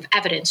lack of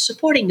evidence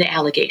supporting the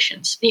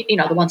allegations, the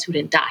ones who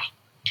didn't die.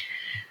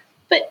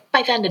 But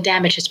by then, the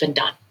damage has been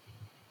done.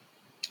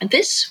 And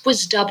this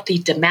was dubbed the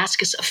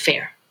Damascus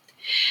Affair.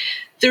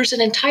 There's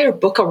an entire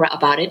book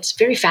about it. It's a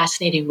very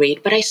fascinating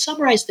read, but I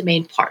summarized the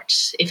main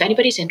parts. If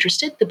anybody's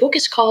interested, the book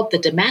is called The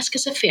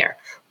Damascus Affair,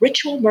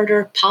 Ritual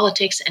Murder,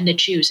 Politics, and the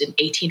Jews in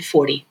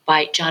 1840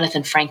 by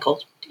Jonathan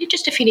Frankel,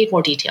 just if you need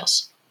more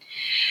details.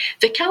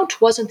 The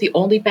Count wasn't the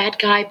only bad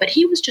guy, but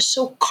he was just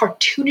so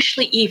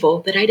cartoonishly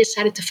evil that I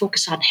decided to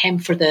focus on him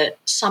for the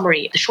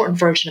summary, the shortened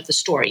version of the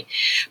story.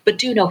 But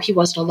do know he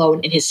wasn't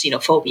alone in his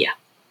xenophobia.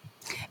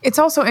 It's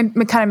also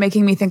kind of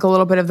making me think a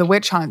little bit of the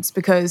witch hunts,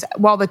 because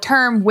while the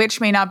term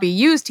witch may not be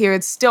used here,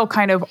 it's still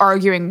kind of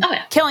arguing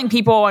killing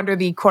people under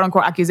the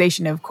quote-unquote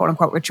accusation of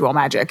quote-unquote ritual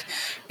magic,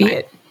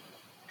 be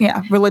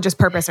religious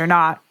purpose or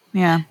not.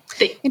 Yeah.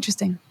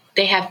 Interesting.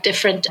 They have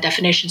different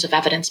definitions of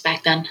evidence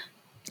back then.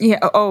 Yeah.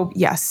 Oh,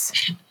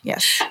 yes.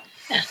 Yes.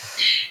 Yeah.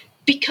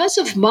 Because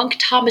of monk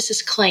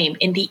Thomas's claim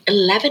in the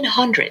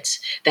 1100s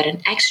that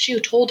an ex-Jew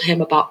told him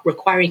about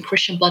requiring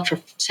Christian blood for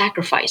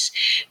sacrifice,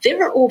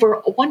 there are over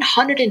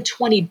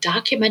 120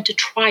 documented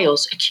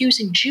trials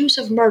accusing Jews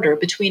of murder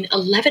between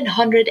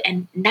 1100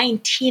 and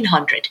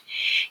 1900.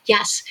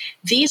 Yes,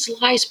 these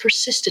lies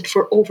persisted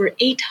for over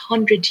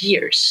 800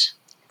 years.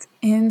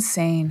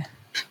 Insane.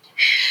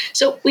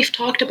 So we've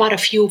talked about a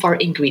few of our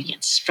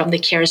ingredients, from the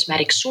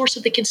charismatic source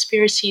of the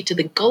conspiracy to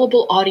the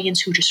gullible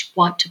audience who just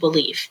want to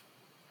believe.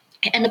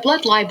 And the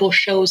blood libel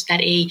shows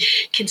that a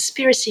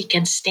conspiracy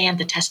can stand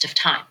the test of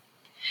time.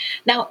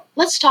 Now,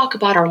 let's talk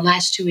about our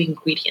last two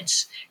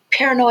ingredients,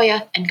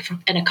 paranoia and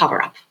a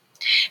cover-up.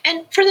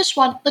 And for this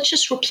one, let's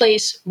just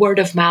replace word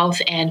of mouth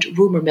and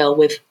rumor mill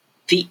with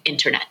the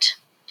internet.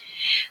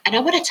 And I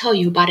want to tell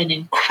you about an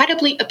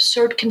incredibly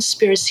absurd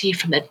conspiracy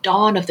from the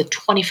dawn of the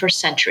 21st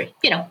century,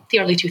 the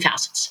early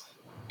 2000s.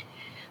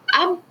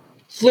 I'm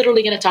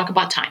literally going to talk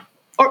about time,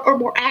 or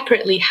more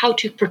accurately, how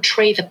to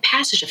portray the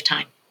passage of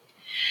time.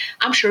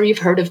 I'm sure you've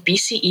heard of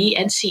BCE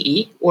and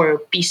CE,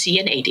 or BC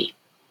and AD.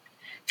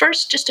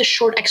 First, just a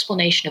short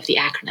explanation of the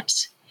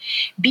acronyms.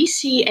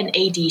 BC and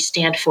AD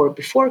stand for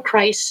Before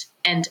Christ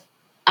and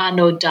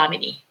Anno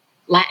Domini,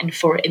 Latin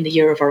for In the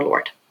Year of Our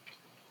Lord.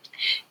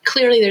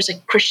 Clearly, there's a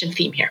Christian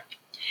theme here.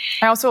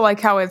 I also like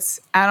how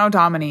it's Anno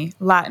Domini,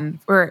 Latin,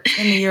 or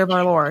In the Year of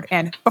Our Lord,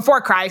 and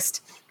Before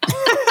Christ.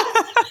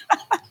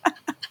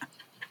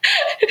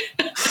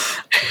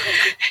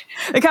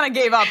 They kind of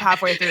gave up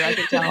halfway through, I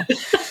could tell.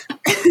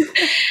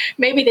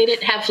 Maybe they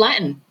didn't have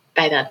Latin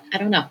by then. I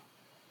don't know.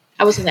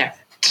 I wasn't there.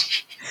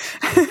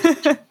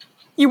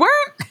 You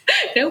weren't?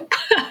 Nope.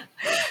 All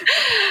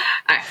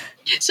right.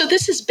 So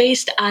this is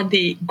based on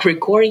the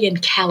Gregorian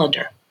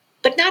calendar.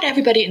 But not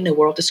everybody in the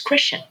world is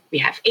Christian. We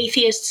have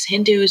atheists,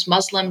 Hindus,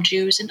 Muslim,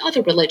 Jews, and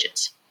other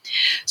religions.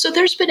 So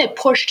there's been a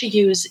push to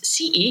use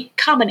CE,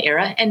 Common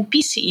Era, and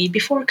BCE,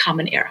 Before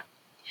Common Era.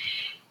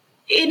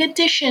 In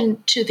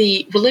addition to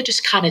the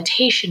religious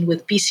connotation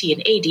with BC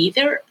and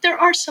AD, there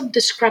are some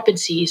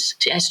discrepancies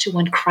as to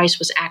when Christ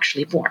was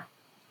actually born.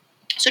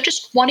 So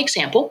just one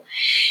example.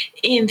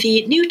 In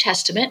the New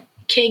Testament,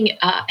 King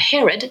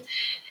Herod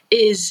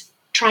is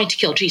trying to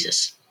kill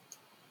Jesus.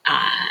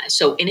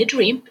 So in a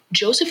dream,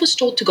 Joseph was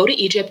told to go to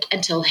Egypt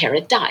until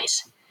Herod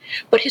dies.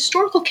 But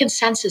historical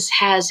consensus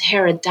has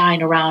Herod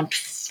dying around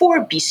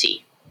 4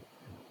 BC,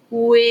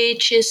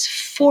 which is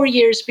 4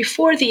 years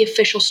before the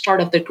official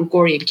start of the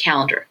Gregorian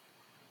calendar,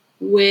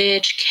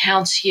 which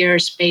counts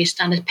years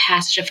based on the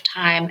passage of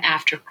time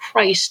after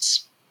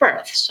Christ's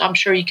birth. So I'm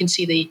sure you can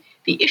see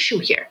the issue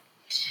here.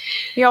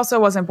 He also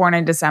wasn't born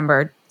in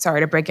December.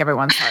 Sorry to break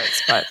everyone's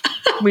hearts, but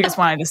we just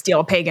wanted to steal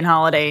a pagan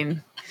holiday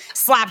and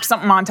slapped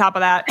something on top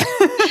of that.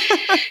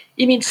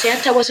 You mean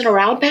Santa wasn't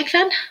around back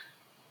then?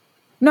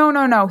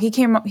 No. He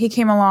came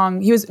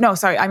along. He was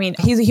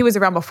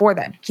around before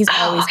then. He's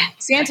always okay.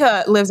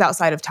 Santa lives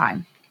outside of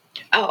time.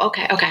 Oh,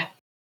 okay.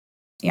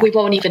 Yeah. We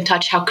won't even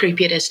touch how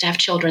creepy it is to have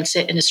children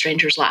sit in a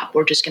stranger's lap.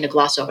 We're just going to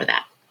gloss over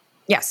that.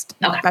 Yes.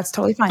 Okay. That's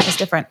totally fine. It's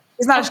different.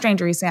 He's not a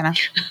stranger. He's Santa.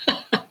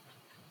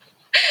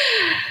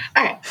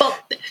 All right. Well,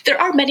 there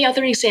are many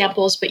other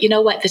examples, but you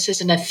know what? This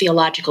isn't a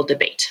theological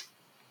debate.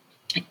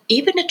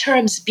 Even the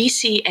terms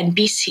BC and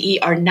BCE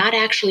are not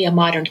actually a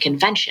modern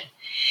convention.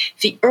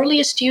 The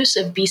earliest use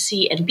of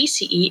BC and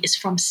BCE is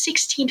from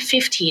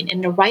 1615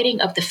 in the writing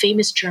of the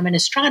famous German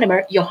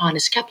astronomer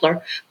Johannes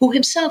Kepler, who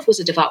himself was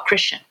a devout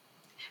Christian.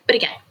 But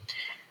again,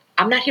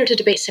 I'm not here to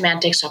debate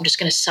semantics, so I'm just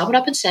going to sum it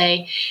up and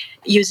say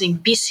using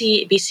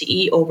BC,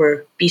 BCE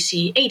over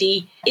BC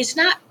AD is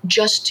not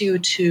just due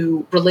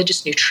to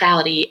religious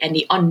neutrality and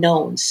the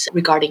unknowns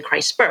regarding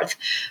Christ's birth,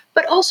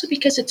 but also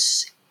because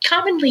it's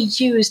commonly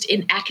used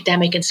in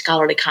academic and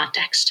scholarly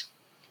context.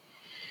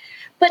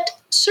 But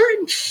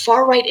certain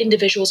far-right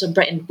individuals in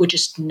Britain would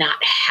just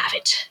not have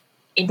it.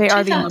 They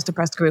are the most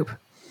oppressed group.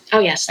 Oh,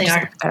 yes, they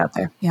are. Put that out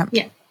there. Yeah.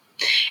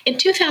 In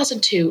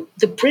 2002,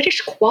 the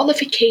British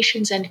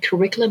Qualifications and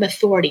Curriculum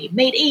Authority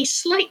made a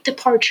slight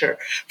departure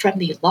from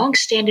the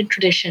long-standing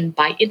tradition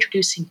by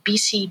introducing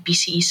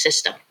BC-BCE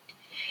system.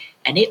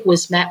 And it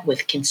was met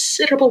with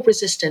considerable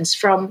resistance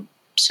from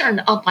certain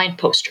online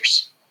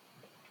posters.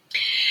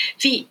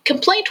 The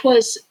complaint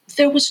was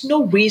there was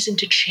no reason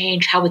to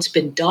change how it's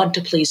been done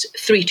to please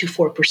 3 to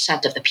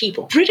 4% of the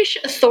people. British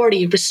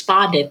authority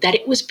responded that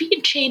it was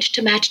being changed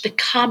to match the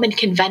common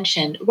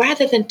convention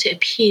rather than to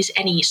appease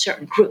any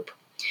certain group.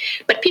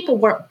 But people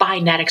weren't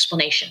buying that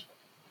explanation.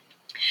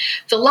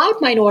 The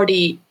loud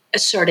minority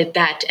asserted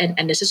that,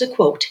 and this is a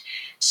quote,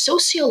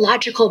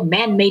 sociological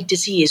man-made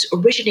disease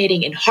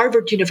originating in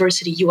Harvard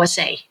University,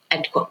 USA,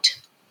 end quote.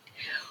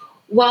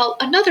 While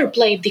another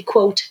blamed the,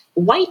 quote,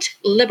 white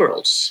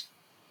liberals.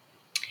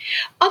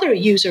 Other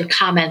user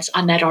comments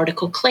on that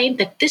article claimed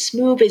that this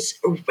move is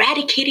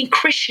eradicating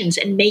Christians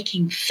and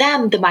making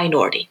them the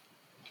minority.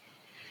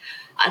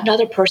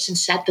 Another person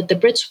said that the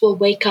Brits will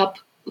wake up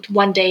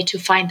one day to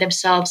find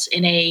themselves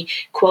in a,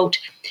 quote,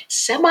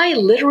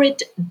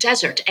 semi-literate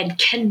desert and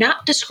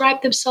cannot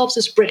describe themselves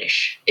as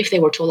British if they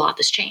were to allow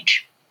this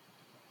change.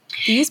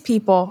 These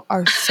people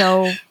are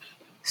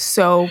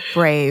so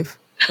brave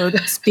for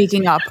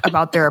speaking up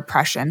about their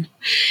oppression.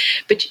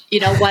 But you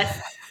know what?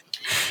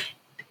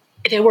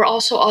 There were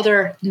also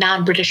other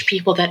non-British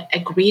people that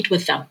agreed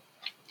with them.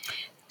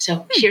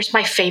 So here's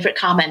my favorite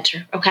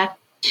commenter, okay?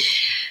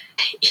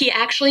 He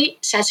actually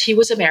says he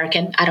was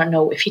American. I don't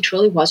know if he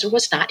truly was or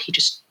was not. He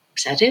just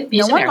said it.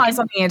 He's no one American. lies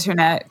on the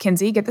internet,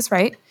 Kinsey. Get this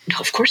right. No,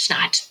 of course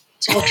not.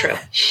 It's all true.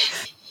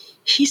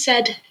 He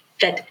said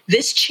that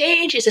this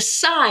change is a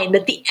sign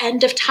that the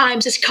end of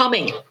times is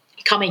coming.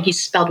 Coming,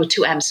 he's spelled with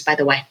 2 M's, by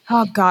the way.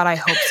 Oh, God, I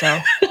hope so.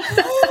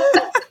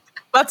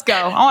 Let's go.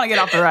 I want to get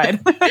off the ride.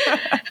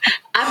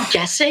 I'm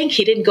guessing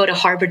he didn't go to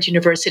Harvard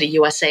University,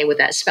 USA with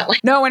that spelling.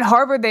 No, in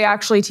Harvard, they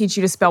actually teach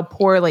you to spell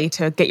poorly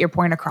to get your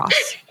point across.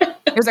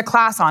 There's a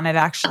class on it,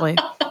 actually.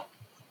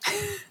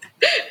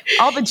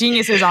 All the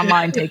geniuses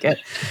online take it.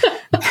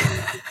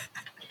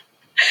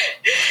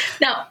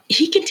 Now,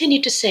 he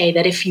continued to say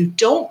that if you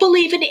don't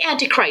believe in the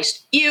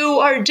Antichrist, you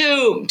are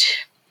doomed.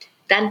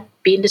 Then,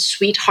 being the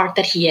sweetheart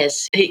that he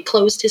is, he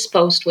closed his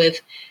post with,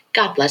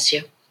 God bless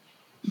you.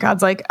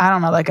 God's like, I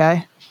don't know that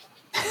guy.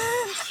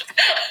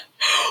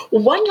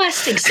 One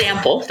last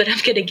example that I'm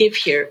going to give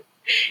here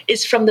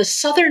is from the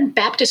Southern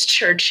Baptist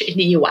Church in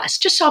the U.S.,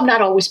 just so I'm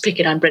not always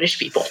picking on British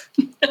people.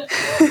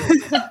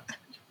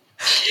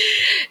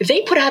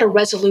 They put out a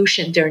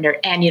resolution during their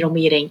annual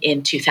meeting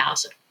in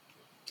 2000.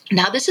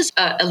 Now, this is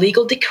a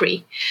legal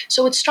decree,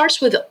 so it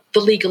starts with the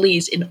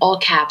legalese in all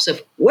caps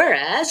of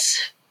whereas.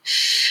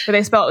 But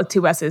they spell it with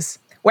 2 S's.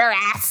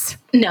 Whereas.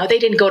 No, they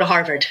didn't go to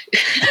Harvard.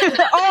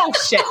 Oh,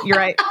 shit. You're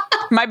right.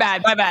 My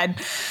bad.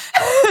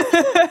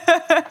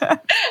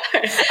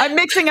 I'm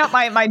mixing up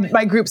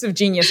my groups of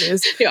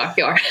geniuses. You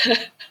are.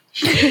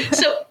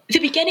 So the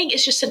beginning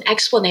is just an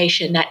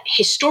explanation that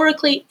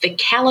historically the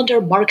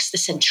calendar marks the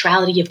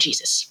centrality of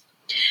Jesus.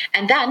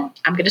 And then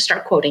I'm going to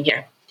start quoting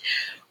here.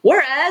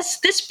 Whereas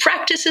this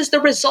practice is the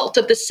result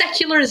of the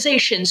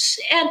secularization,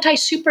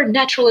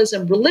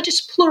 anti-supernaturalism, religious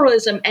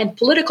pluralism, and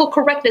political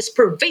correctness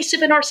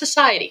pervasive in our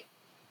society.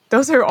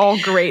 Those are all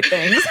great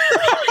things.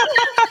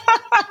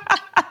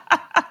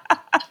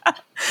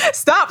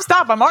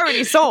 Stop. I'm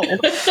already sold.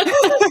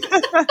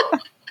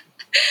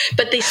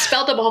 But they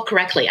spelled them all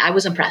correctly. I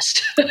was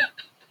impressed.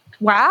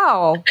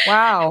 Wow.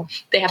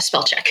 They have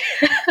spell check.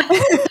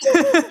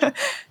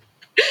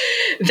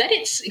 Then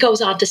it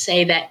goes on to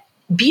say that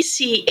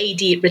BC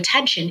AD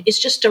retention is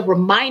just a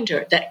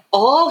reminder that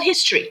all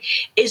history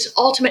is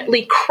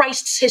ultimately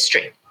Christ's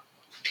history.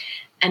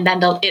 And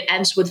then it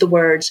ends with the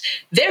words,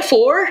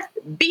 therefore,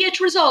 be it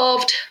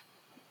resolved,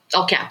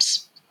 all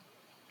caps.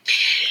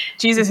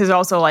 Jesus is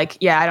also like,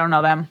 yeah, I don't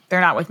know them.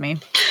 They're not with me.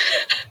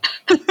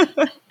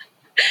 The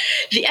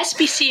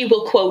SBC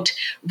will, quote,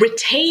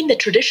 retain the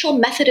traditional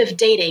method of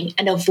dating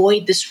and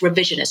avoid this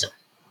revisionism.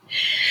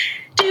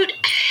 Dude,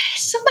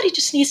 somebody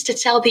just needs to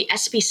tell the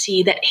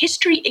SBC that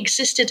history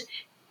existed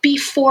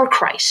before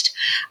Christ.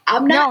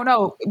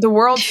 No. The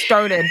world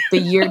started the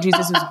year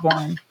Jesus was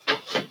born.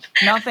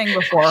 Nothing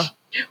before.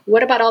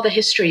 What about all the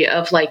history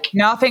of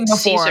nothing before?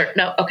 Caesar?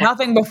 No, okay.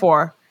 Nothing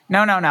before.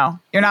 No.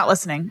 You're not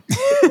listening.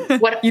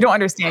 What? You don't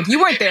understand. You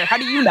weren't there. How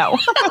do you know?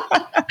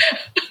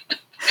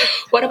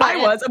 What about I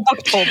was. A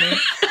book told me.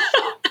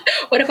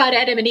 What about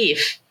Adam and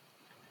Eve?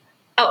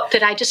 Oh,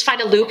 did I just find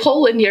a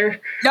loophole in your...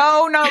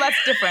 No,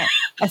 that's different.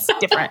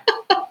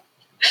 All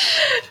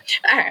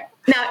right.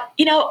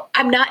 Now,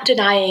 I'm not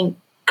denying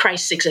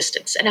Christ's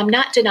existence, and I'm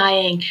not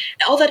denying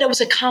all that it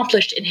was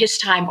accomplished in his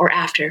time or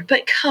after.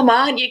 But come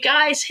on, you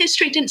guys,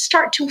 history didn't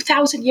start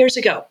 2,000 years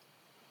ago.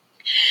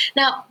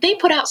 Now, they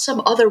put out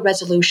some other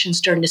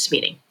resolutions during this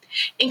meeting,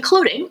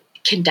 including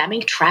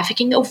condemning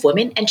trafficking of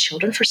women and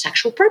children for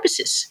sexual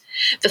purposes.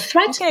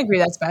 I can agree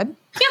that's bad.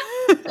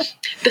 Yeah.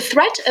 The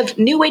threat of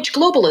New Age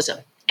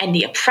globalism and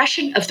the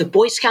oppression of the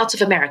Boy Scouts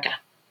of America.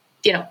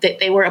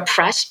 They were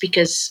oppressed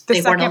because the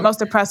they weren't... The second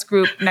most oppressed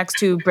group next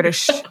to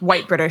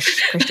white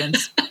British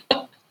Christians.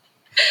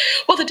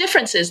 Well, the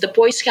difference is the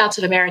Boy Scouts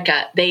of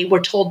America, they were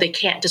told they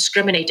can't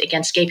discriminate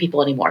against gay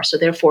people anymore. So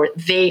therefore,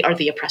 they are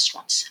the oppressed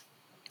ones.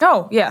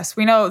 Oh, yes.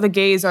 We know the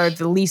gays are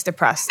the least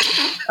oppressed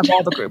of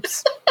all the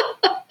groups.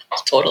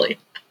 Totally.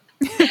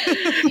 All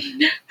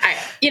right.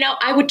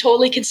 I would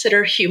totally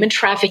consider human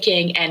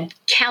trafficking and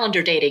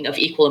calendar dating of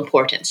equal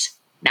importance.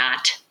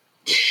 Not.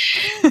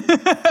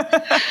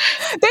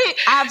 They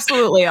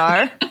absolutely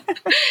are.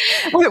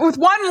 With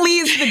one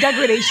leads to the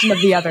degradation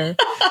of the other.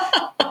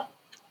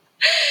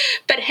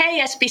 But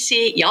hey,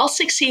 SBC, y'all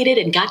succeeded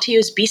and got to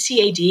use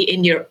BCAD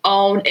in your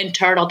own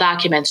internal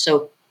documents.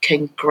 So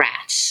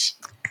congrats.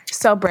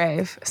 So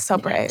brave. All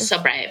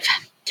right,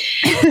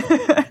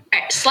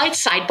 slight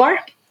sidebar.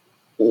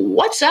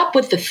 What's up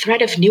with the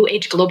threat of New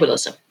Age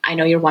globalism? I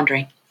know you're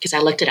wondering because I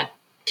looked it up.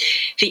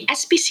 The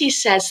SBC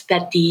says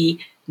that the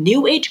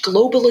New Age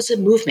globalism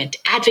movement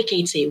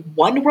advocates a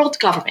one world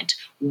government,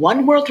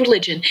 one world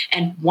religion,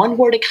 and one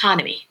world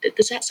economy.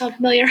 Does that sound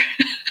familiar?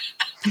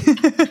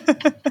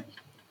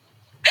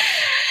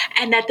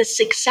 And that the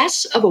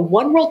success of a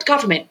one world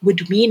government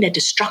would mean a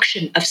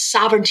destruction of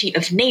sovereignty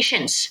of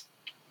nations.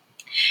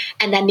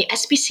 And then the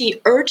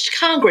SBC urged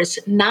Congress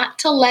not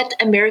to let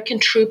American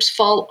troops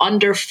fall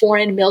under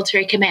foreign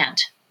military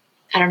command.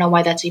 I don't know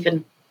why that's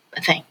even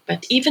a thing,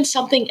 but even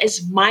something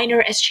as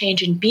minor as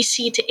changing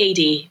BC to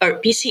AD, or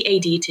BC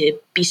AD to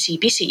BC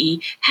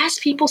BCE, has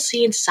people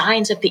seeing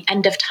signs of the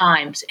end of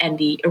times and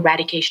the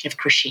eradication of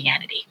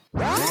Christianity.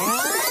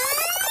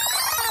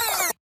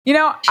 You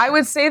know, I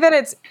would say that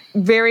it's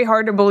very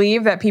hard to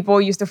believe that people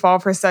used to fall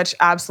for such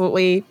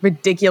absolutely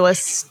ridiculous,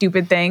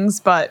 stupid things,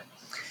 but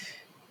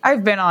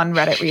I've been on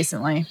Reddit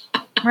recently.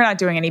 We're not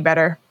doing any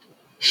better.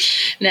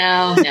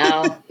 No,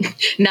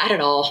 not at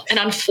all. And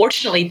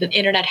unfortunately, the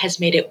internet has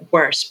made it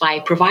worse by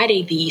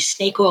providing the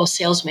snake oil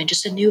salesman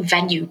just a new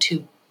venue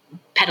to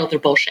peddle their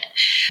bullshit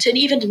to an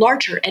even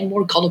larger and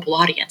more gullible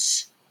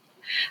audience.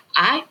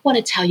 I want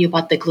to tell you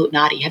about the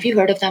Glutenati. Have you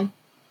heard of them?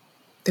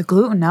 The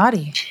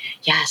Glutenati?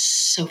 Yes.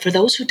 So for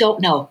those who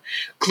don't know,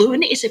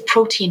 gluten is a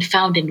protein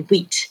found in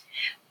wheat.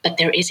 But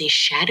there is a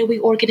shadowy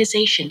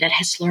organization that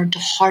has learned to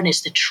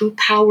harness the true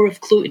power of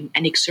gluten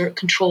and exert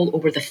control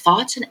over the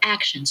thoughts and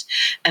actions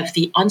of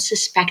the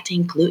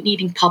unsuspecting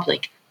gluten-eating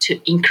public to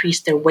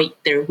increase their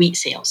wheat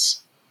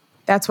sales.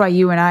 That's why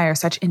you and I are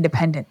such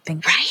independent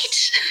thinkers.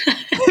 Right?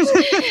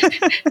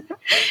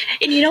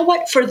 And you know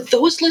what? For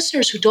those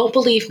listeners who don't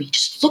believe me,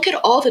 just look at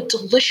all the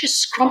delicious,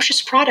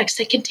 scrumptious products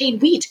that contain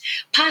wheat.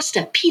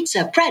 Pasta,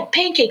 pizza, bread,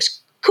 pancakes,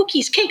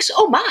 cookies, cakes.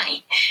 Oh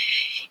my!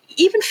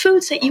 Even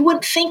foods that you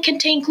wouldn't think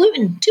contain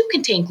gluten do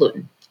contain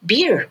gluten.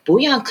 Beer,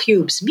 bouillon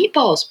cubes,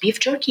 meatballs, beef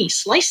jerky,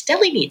 sliced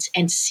deli meats,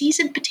 and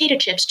seasoned potato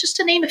chips, just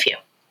to name a few.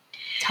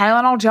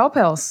 Tylenol gel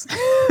pills.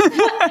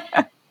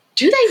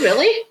 Do they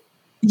really?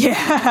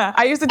 Yeah.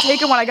 I used to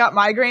take them when I got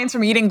migraines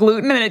from eating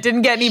gluten, and it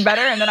didn't get any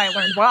better, and then I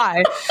learned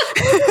why.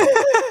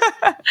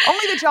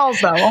 Only the gels,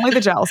 though. Only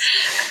the gels.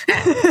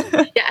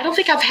 Yeah, I don't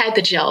think I've had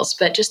the gels,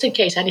 but just in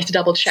case, I need to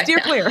double check. Steer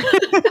clear.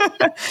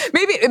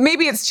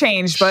 Maybe it's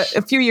changed, but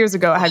a few years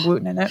ago, it had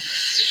gluten in it.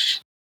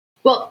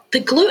 Well, the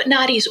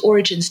Glutenati's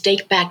origins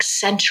date back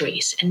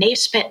centuries, and they've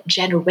spent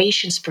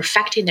generations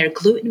perfecting their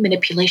gluten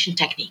manipulation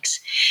techniques.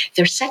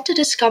 They're said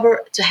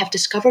to have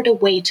discovered a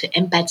way to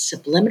embed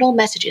subliminal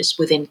messages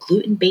within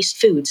gluten-based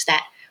foods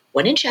that,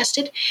 when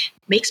ingested,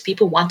 makes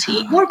people want to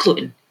eat more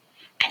gluten.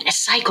 And the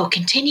cycle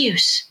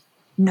continues.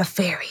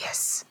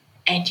 Nefarious.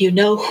 And you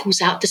know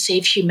who's out to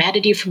save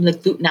humanity from the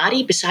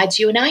Glutenati besides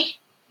you and I?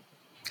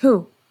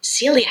 Who?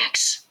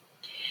 Celiacs.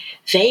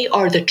 They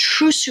are the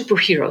true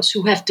superheroes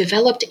who have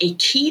developed a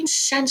keen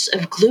sense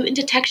of gluten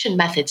detection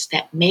methods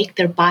that make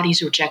their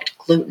bodies reject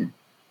gluten.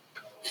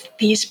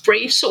 These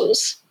brave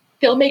souls,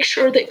 they'll make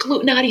sure that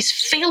Glutenatis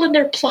fail in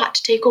their plot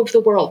to take over the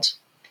world.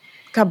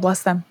 God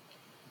bless them.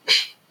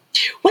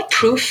 What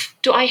proof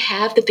do I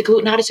have that the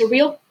Glutenatis are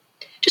real?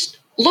 Just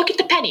look at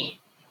the penny.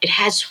 It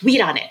has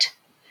wheat on it.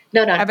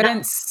 No.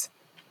 Evidence.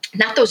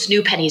 Not those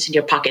new pennies in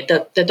your pocket.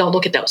 Don't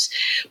look at those.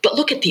 But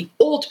look at the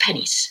old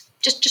pennies.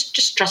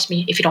 Just trust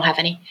me if you don't have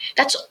any.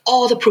 That's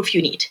all the proof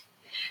you need.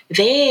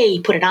 They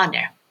put it on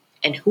there.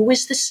 And who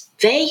is this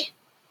they?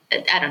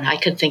 I don't know. I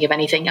couldn't think of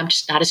anything. I'm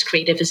just not as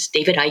creative as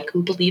David Icke,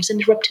 who believes in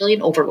the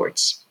reptilian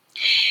overlords.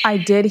 I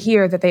did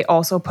hear that they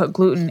also put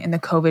gluten in the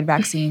COVID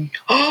vaccine.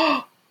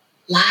 Oh,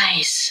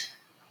 lies.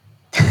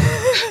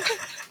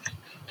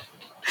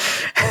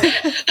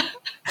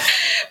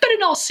 But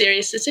in all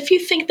seriousness, if you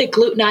think the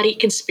Glutenati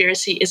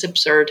conspiracy is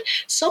absurd,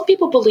 some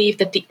people believe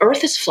that the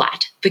earth is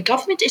flat, the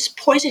government is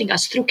poisoning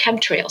us through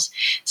chemtrails,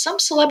 some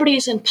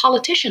celebrities and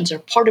politicians are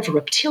part of a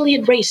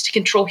reptilian race to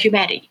control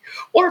humanity,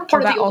 or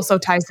part of that also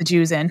ties the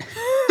Jews in.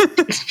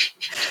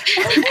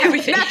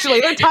 Everything. Naturally,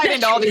 they're tied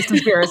into all these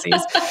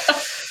conspiracies.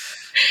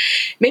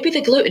 Maybe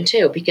the gluten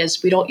too,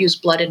 because we don't use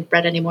blood in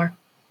bread anymore.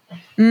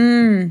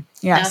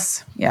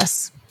 Yes.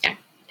 Yes. Yeah.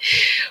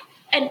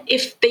 And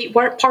if they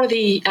weren't part of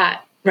the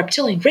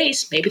reptilian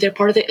race, maybe they're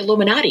part of the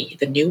Illuminati,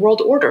 the New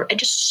World Order, and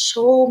just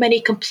so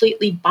many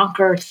completely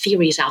bonker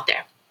theories out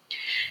there.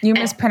 You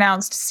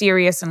mispronounced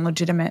serious and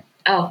legitimate.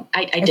 Oh,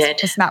 I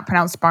did. It's not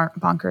pronounced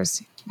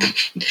bonkers.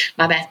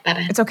 My bad.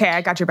 It's okay.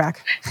 I got your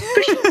back.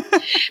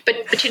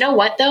 But you know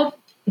what, though?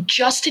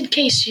 Just in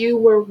case you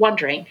were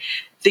wondering,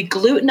 the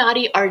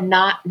Glutenati are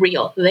not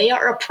real. They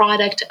are a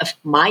product of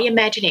my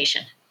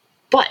imagination.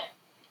 But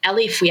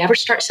Ellie, if we ever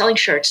start selling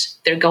shirts,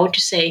 they're going to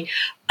say,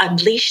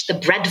 unleash the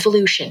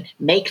breadvolution,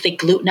 make the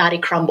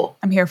Glutenati crumble.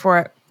 I'm here for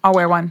it. I'll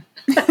wear one.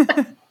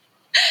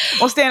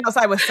 We'll stand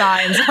outside with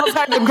signs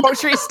outside the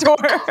grocery store.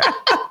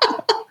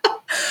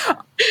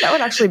 That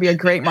would actually be a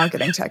great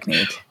marketing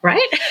technique.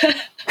 Right?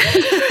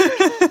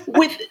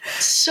 With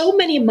so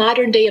many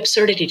modern day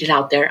absurdities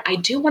out there, I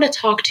do want to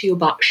talk to you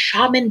about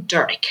Shaman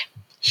Durek.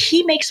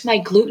 He makes my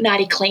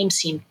Glutenati claim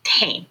seem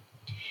tame.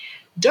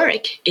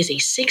 Durek is a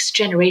 6th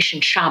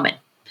generation shaman.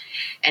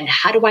 And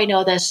how do I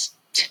know this?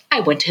 I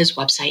went to his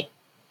website.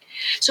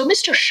 So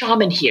Mr.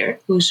 Shaman here,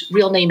 whose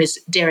real name is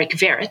Derek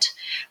Verrett,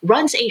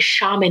 runs a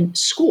shaman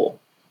school.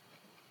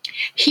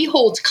 He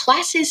holds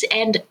classes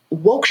and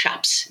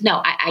workshops.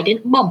 No, I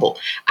didn't mumble.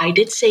 I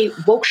did say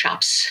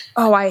workshops.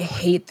 Oh, I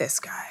hate this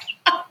guy.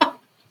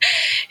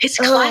 His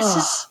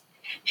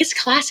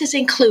classes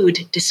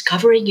include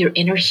Discovering Your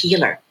Inner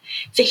Healer,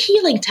 The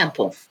Healing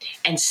Temple,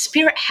 and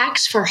Spirit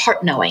Hacks for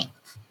Heart Knowing.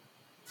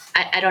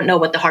 I don't know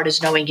what the heart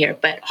is knowing here,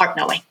 but heart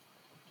knowing.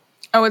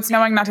 Oh, it's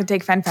knowing not to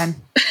take fen-phen.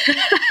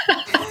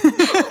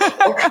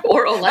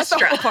 or Olestra. That's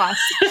the whole class.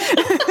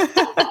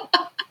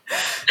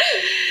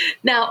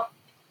 Now,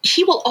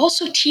 he will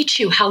also teach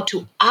you how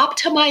to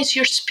optimize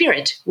your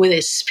spirit with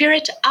his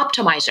Spirit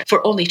Optimizer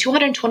for only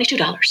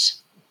 $222.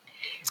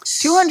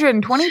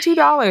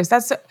 $222.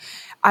 That's.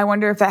 I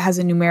wonder if that has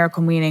a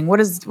numerical meaning. What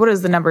does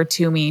the number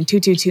 2 mean?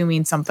 222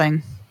 means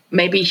something.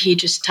 Maybe he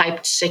just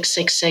typed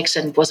 666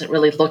 and wasn't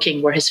really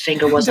looking where his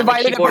finger was on the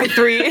Divided keyboard. it by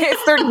 3.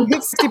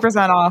 It's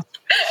 60% off.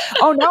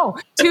 Oh no.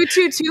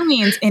 222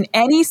 means in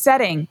any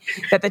setting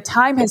that the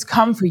time has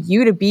come for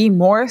you to be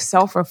more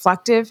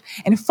self-reflective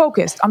and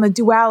focused on the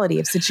duality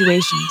of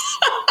situations.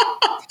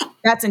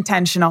 That's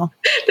intentional.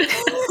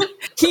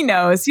 He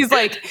knows. He's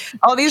like,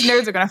 oh, these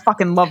nerds are going to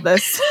fucking love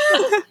this.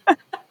 All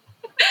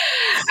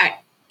right.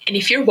 And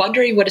if you're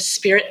wondering what a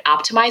Spirit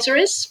Optimizer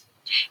is,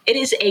 it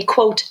is a,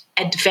 quote,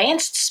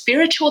 advanced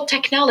spiritual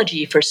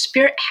technology for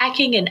spirit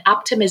hacking and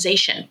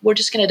optimization. We're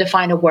just going to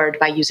define a word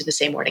by using the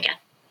same word again.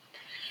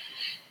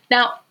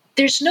 Now,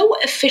 there's no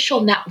official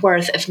net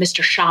worth of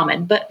Mr.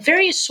 Shaman, but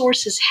various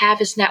sources have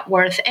his net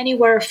worth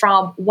anywhere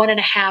from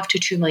 $1.5 to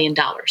 $2 million.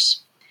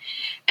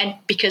 And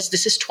because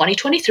this is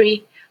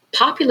 2023,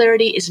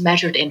 popularity is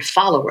measured in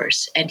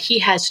followers, and he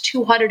has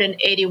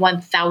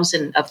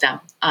 281,000 of them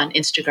on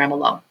Instagram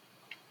alone.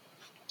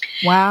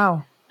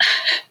 Wow.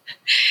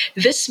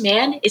 This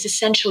man is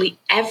essentially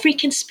every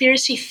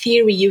conspiracy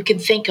theory you can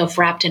think of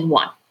wrapped in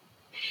one.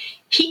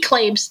 He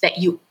claims that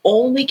you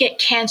only get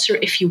cancer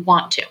if you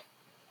want to.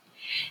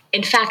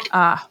 In fact,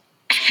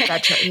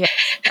 that's right. Yeah,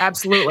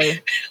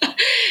 absolutely.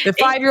 The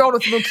 5-year-old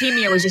with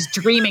leukemia was just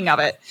dreaming of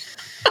it.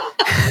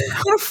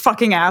 What a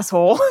fucking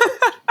asshole.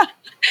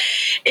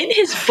 In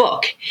his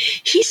book,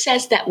 he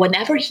says that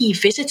whenever he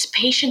visits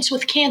patients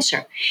with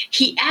cancer,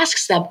 he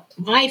asks them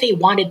why they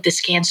wanted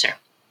this cancer.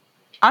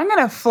 I'm going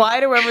to fly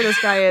to wherever this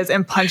guy is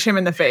and punch him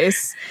in the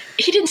face.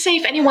 He didn't say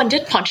if anyone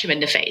did punch him in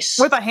the face.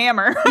 With a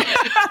hammer.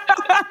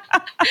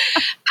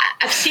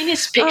 I've seen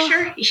his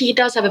picture. He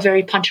does have a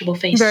very punchable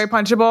face. Very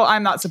punchable.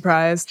 I'm not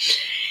surprised.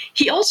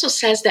 He also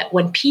says that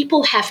when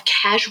people have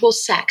casual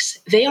sex,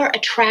 they are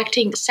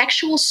attracting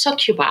sexual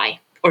succubi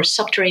or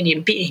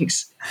subterranean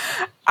beings.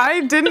 I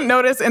didn't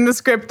notice in the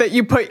script that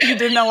you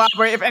didn't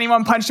elaborate if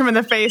anyone punched him in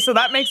the face, so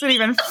that makes it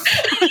even...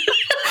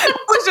 It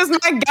was just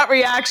my gut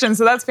reaction,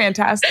 so that's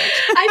fantastic.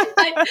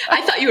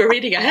 I thought you were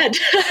reading ahead.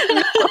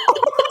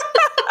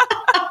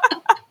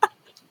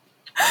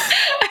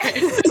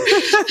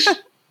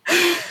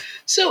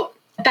 So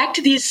back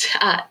to these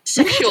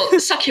sexual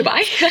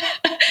succubi.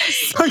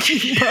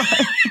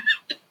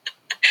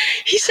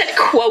 He said,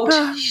 quote,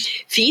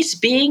 these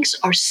beings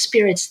are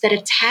spirits that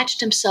attach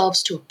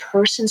themselves to a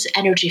person's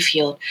energy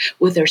field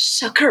with their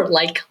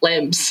sucker-like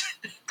limbs.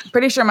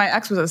 Pretty sure my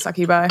ex was a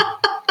succubi.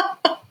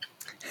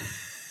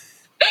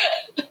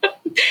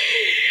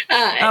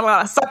 Not a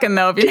lot of sucking,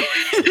 though.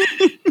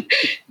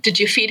 Did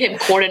you feed him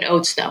corn and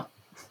oats, though?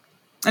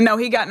 No,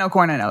 he got no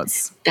corn and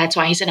oats. That's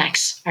why he's an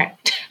ex. All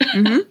right.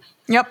 Mm-hmm.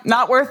 Yep,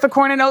 not worth the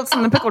corn and oats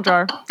in the pickle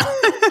jar.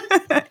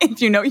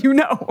 If you know, you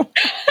know. All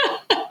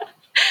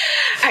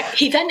right,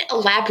 he then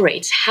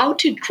elaborates how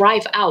to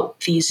drive out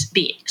these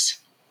beings.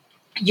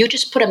 You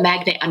just put a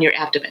magnet on your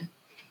abdomen.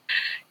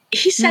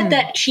 He said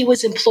that he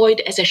was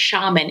employed as a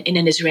shaman in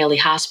an Israeli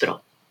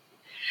hospital.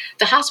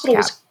 The hospital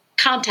was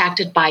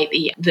contacted by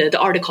the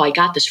article I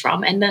got this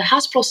from, and the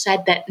hospital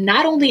said that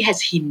not only has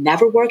he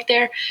never worked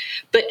there,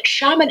 but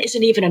shaman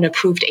isn't even an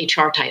approved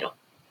HR title.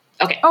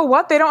 Okay. Oh,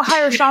 what? They don't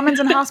hire shamans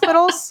in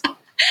hospitals?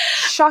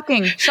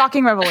 Shocking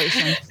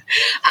revelation.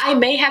 I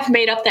may have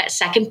made up that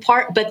second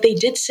part, but they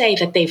did say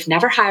that they've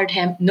never hired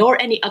him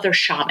nor any other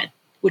shaman,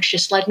 which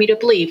just led me to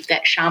believe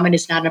that shaman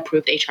is not an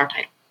approved HR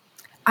title.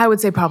 I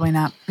would say probably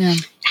not. Yeah.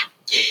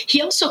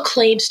 He also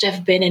claims to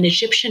have been an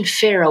Egyptian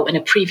pharaoh in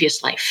a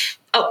previous life.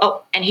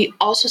 And he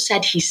also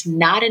said he's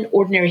not an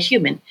ordinary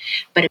human,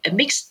 but a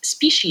mixed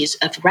species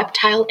of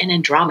reptile and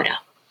Andromeda.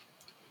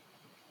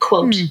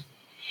 Quote,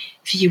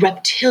 the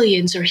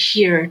reptilians are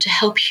here to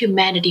help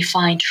humanity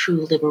find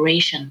true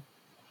liberation.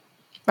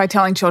 By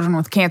telling children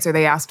with cancer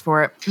they asked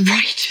for it.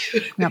 Right.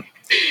 Yep.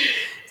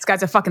 This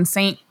guy's a fucking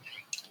saint.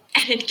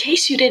 And in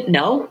case you didn't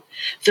know,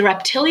 the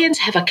reptilians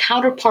have a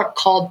counterpart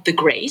called the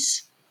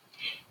Greys.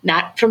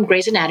 Not from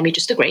Grey's Anatomy,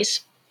 just the Greys.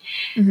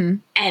 Mm-hmm.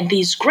 And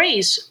these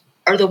Greys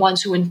are the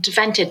ones who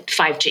invented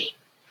 5G.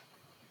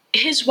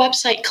 His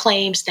website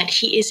claims that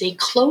he is a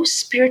close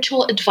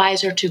spiritual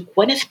advisor to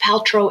Gwyneth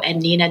Paltrow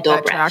and Nina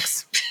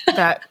Dobrev.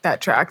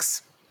 That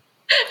tracks.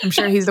 I'm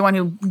sure he's the one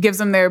who gives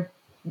them their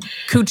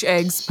cooch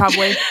eggs,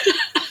 probably.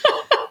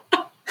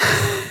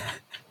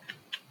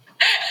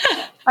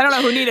 I don't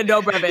know who Nina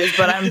Dobrev is,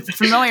 but I'm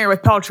familiar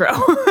with Paltrow.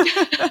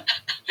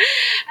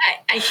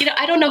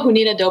 I don't know who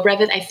Nina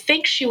Dobrev is. I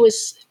think she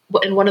was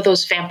in one of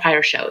those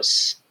vampire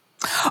shows.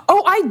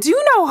 Oh, I do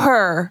know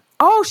her.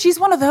 Oh, she's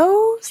one of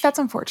those? That's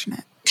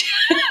unfortunate.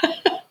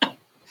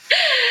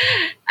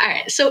 All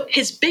right. So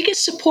his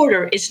biggest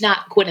supporter is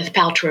not Gwyneth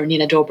Paltrow or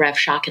Nina Dobrev,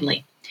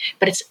 shockingly,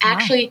 but it's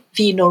actually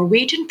the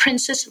Norwegian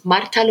princess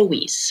Martha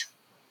Louise.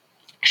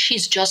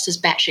 She's just as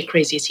batshit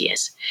crazy as he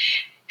is.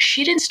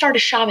 She didn't start a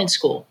shaman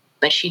school,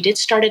 but she did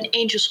start an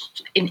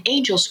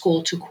angel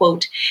school to,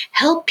 quote,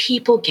 help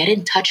people get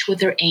in touch with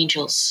their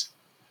angels.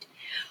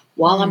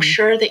 While I'm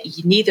sure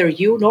that neither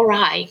you nor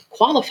I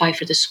qualify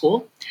for this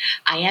school,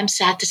 I am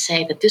sad to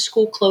say that this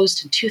school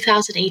closed in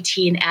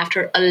 2018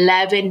 after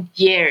 11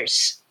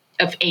 years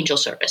of angel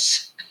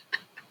service.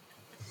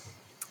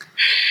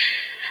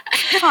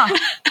 Huh.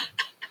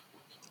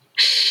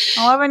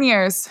 11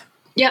 years.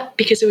 Yeah,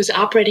 because it was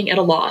operating at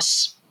a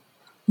loss.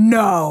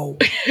 No.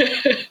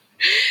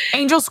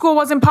 Angel school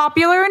wasn't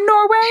popular in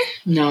Norway?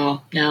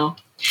 No.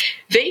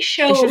 They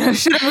show... They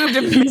should have moved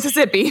to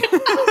Mississippi.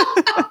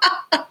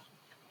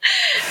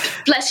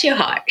 Bless your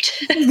heart.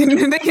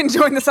 They can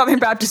join the Southern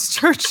Baptist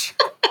Church.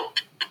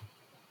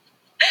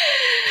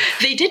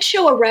 They did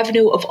show a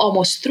revenue of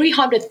almost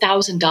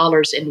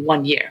 $300,000 in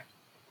 1 year.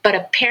 But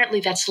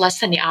apparently that's less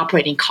than the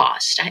operating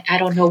cost. I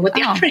don't know what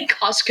the operating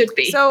cost could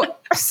be.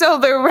 So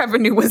their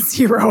revenue was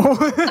zero.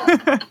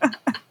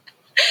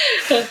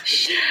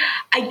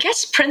 I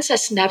guess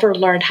Princess never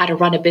learned how to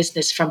run a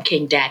business from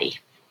King Daddy.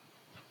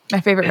 My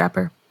favorite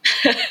rapper.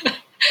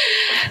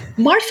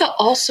 Martha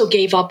also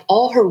gave up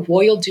all her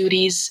royal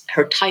duties,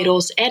 her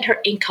titles, and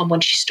her income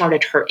when she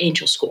started her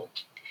angel school.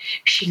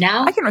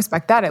 I can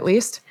respect that at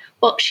least.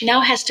 Well, she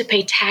now has to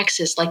pay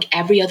taxes like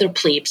every other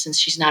plebe since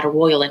she's not a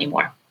royal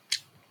anymore.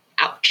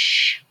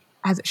 Ouch.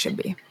 As it should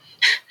be.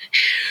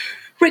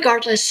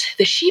 Regardless,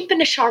 the sheep and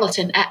the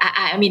charlatan,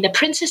 the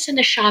princess and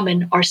the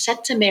shaman are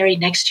set to marry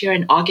next year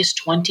in August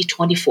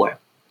 2024.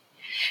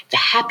 The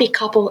happy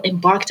couple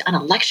embarked on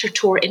a lecture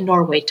tour in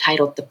Norway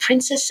titled The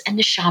Princess and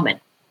the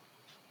Shaman.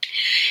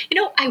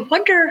 I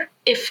wonder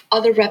if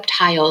other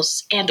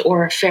reptiles and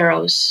or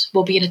pharaohs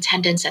will be in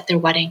attendance at their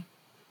wedding.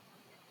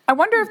 I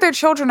wonder if their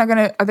children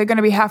are they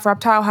gonna be half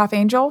reptile, half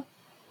angel?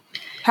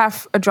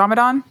 Half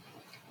Andromedon?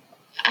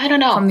 I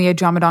don't know. From the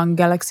Andromedon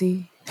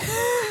galaxy.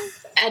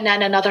 And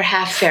then another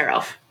half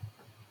pharaoh,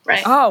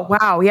 right? Oh,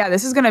 wow. Yeah,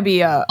 this is gonna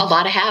be a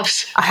lot of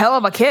halves. A hell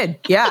of a kid.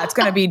 Yeah, it's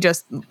gonna be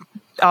just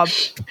a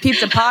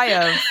pizza pie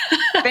of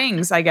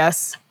things, I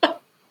guess.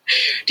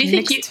 Do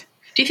you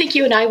think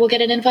you and I will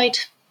get an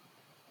invite?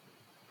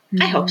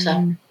 I hope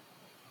so.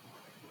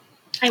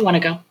 I want to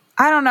go.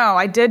 I don't know.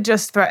 I did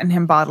just threaten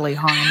him bodily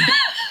harm.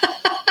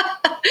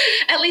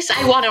 At least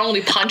I want to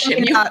only punch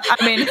him.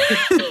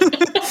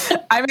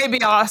 I may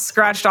be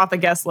scratched off the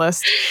guest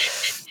list.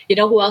 You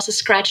know who else is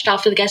scratched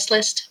off the guest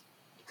list?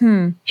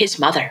 His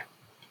mother.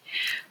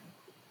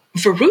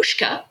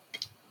 Verushka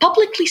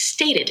publicly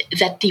stated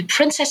that the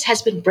princess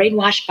has been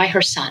brainwashed by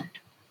her son.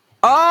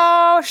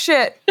 Oh,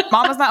 shit.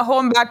 Mama's not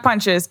holding back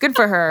punches. Good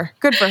for her.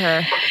 Good for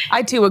her.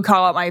 I, too, would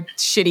call out my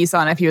shitty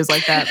son if he was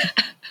like that.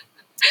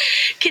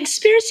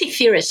 Conspiracy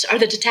theorists are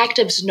the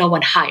detectives no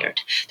one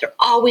hired. They're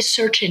always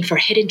searching for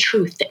hidden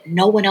truth that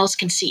no one else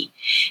can see.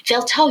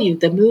 They'll tell you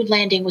the moon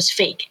landing was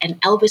fake and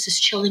Elvis is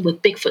chilling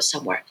with Bigfoot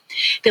somewhere.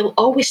 They will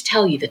always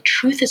tell you the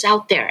truth is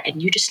out there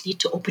and you just need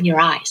to open your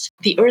eyes.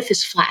 The earth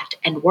is flat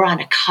and we're on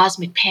a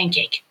cosmic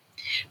pancake.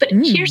 But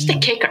here's the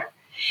kicker.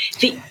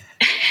 The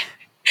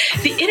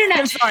internet...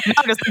 I'm sorry, now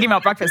I'm just thinking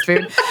about breakfast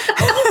food.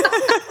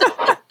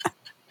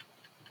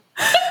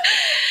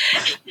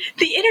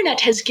 The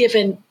internet has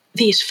given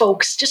these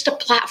folks just a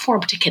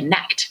platform to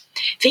connect.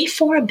 They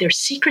form their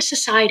secret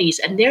societies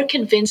and they're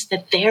convinced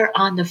that they're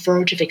on the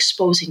verge of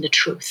exposing the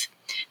truth.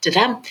 To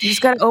them... You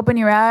just gotta open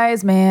your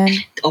eyes, man.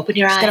 Open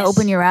your eyes. Just gotta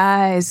open your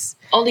eyes.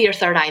 Only your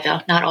third eye, though.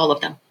 Not all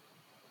of them.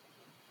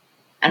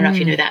 I don't know if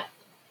you knew that.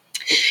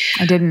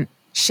 I didn't.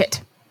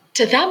 Shit.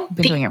 To them... I've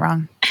been doing it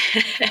wrong.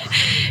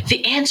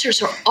 The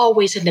answers are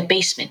always in the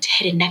basement,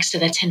 hidden next to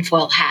the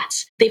tinfoil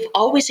hats. They've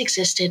always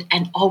existed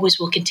and always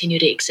will continue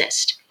to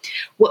exist.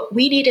 What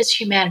we need as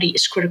humanity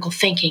is critical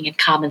thinking and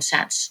common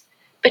sense.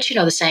 But you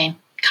know the saying,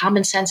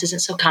 common sense isn't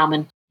so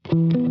common.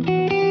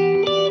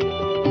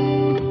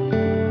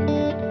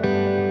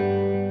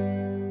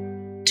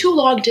 Too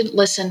long didn't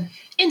listen.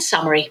 In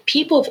summary,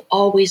 people have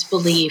always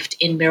believed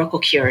in miracle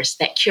cures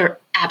that cure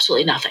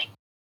absolutely nothing.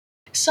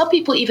 Some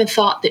people even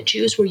thought that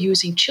Jews were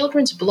using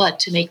children's blood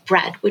to make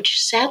bread, which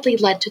sadly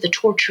led to the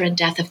torture and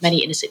death of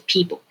many innocent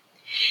people.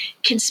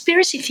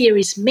 Conspiracy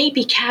theories may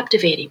be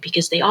captivating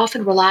because they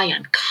often rely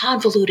on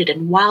convoluted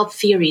and wild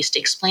theories to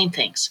explain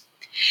things.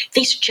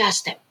 They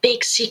suggest that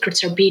big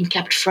secrets are being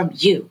kept from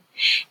you,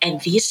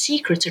 and these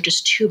secrets are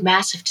just too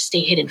massive to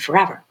stay hidden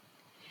forever.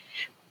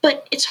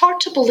 But it's hard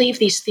to believe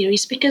these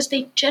theories because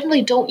they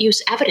generally don't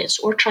use evidence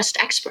or trust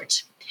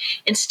experts.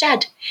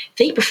 Instead,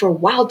 they prefer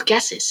wild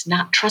guesses,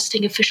 not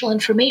trusting official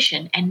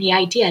information, and the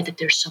idea that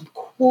there's some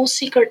cool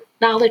secret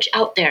knowledge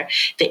out there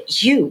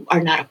that you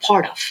are not a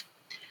part of.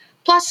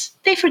 Plus,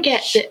 they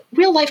forget that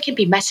real life can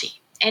be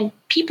messy, and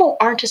people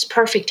aren't as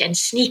perfect and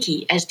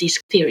sneaky as these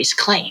theories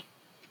claim.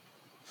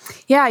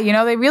 Yeah, you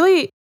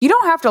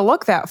don't have to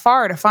look that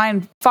far to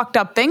find fucked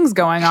up things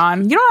going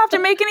on. You don't have to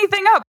make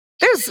anything up.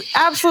 There's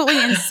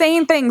absolutely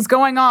insane things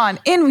going on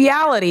in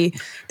reality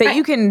that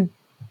you can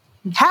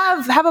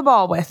have a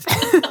ball with.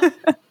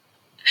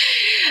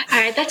 All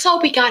right, that's all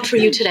we got for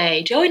you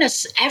today. Join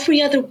us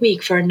every other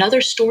week for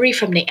another story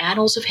from the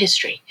annals of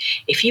history.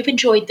 If you've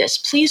enjoyed this,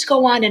 please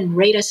go on and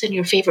rate us in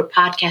your favorite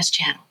podcast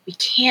channel. We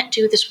can't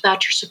do this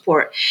without your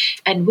support,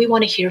 and we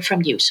want to hear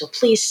from you. So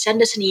please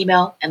send us an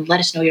email and let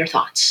us know your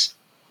thoughts.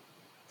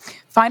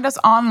 Find us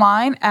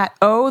online at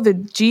the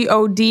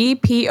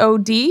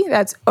GODPOD.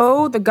 That's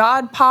the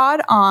God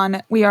Pod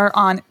we are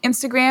on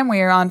Instagram,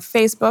 we are on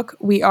Facebook,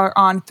 we are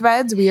on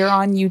Threads, we are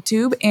on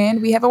YouTube,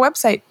 and we have a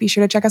website. Be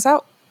sure to check us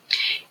out.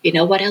 You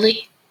know what,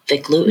 Ellie? The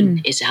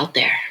gluten is out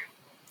there.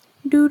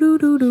 Do do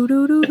do do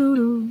do do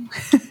do.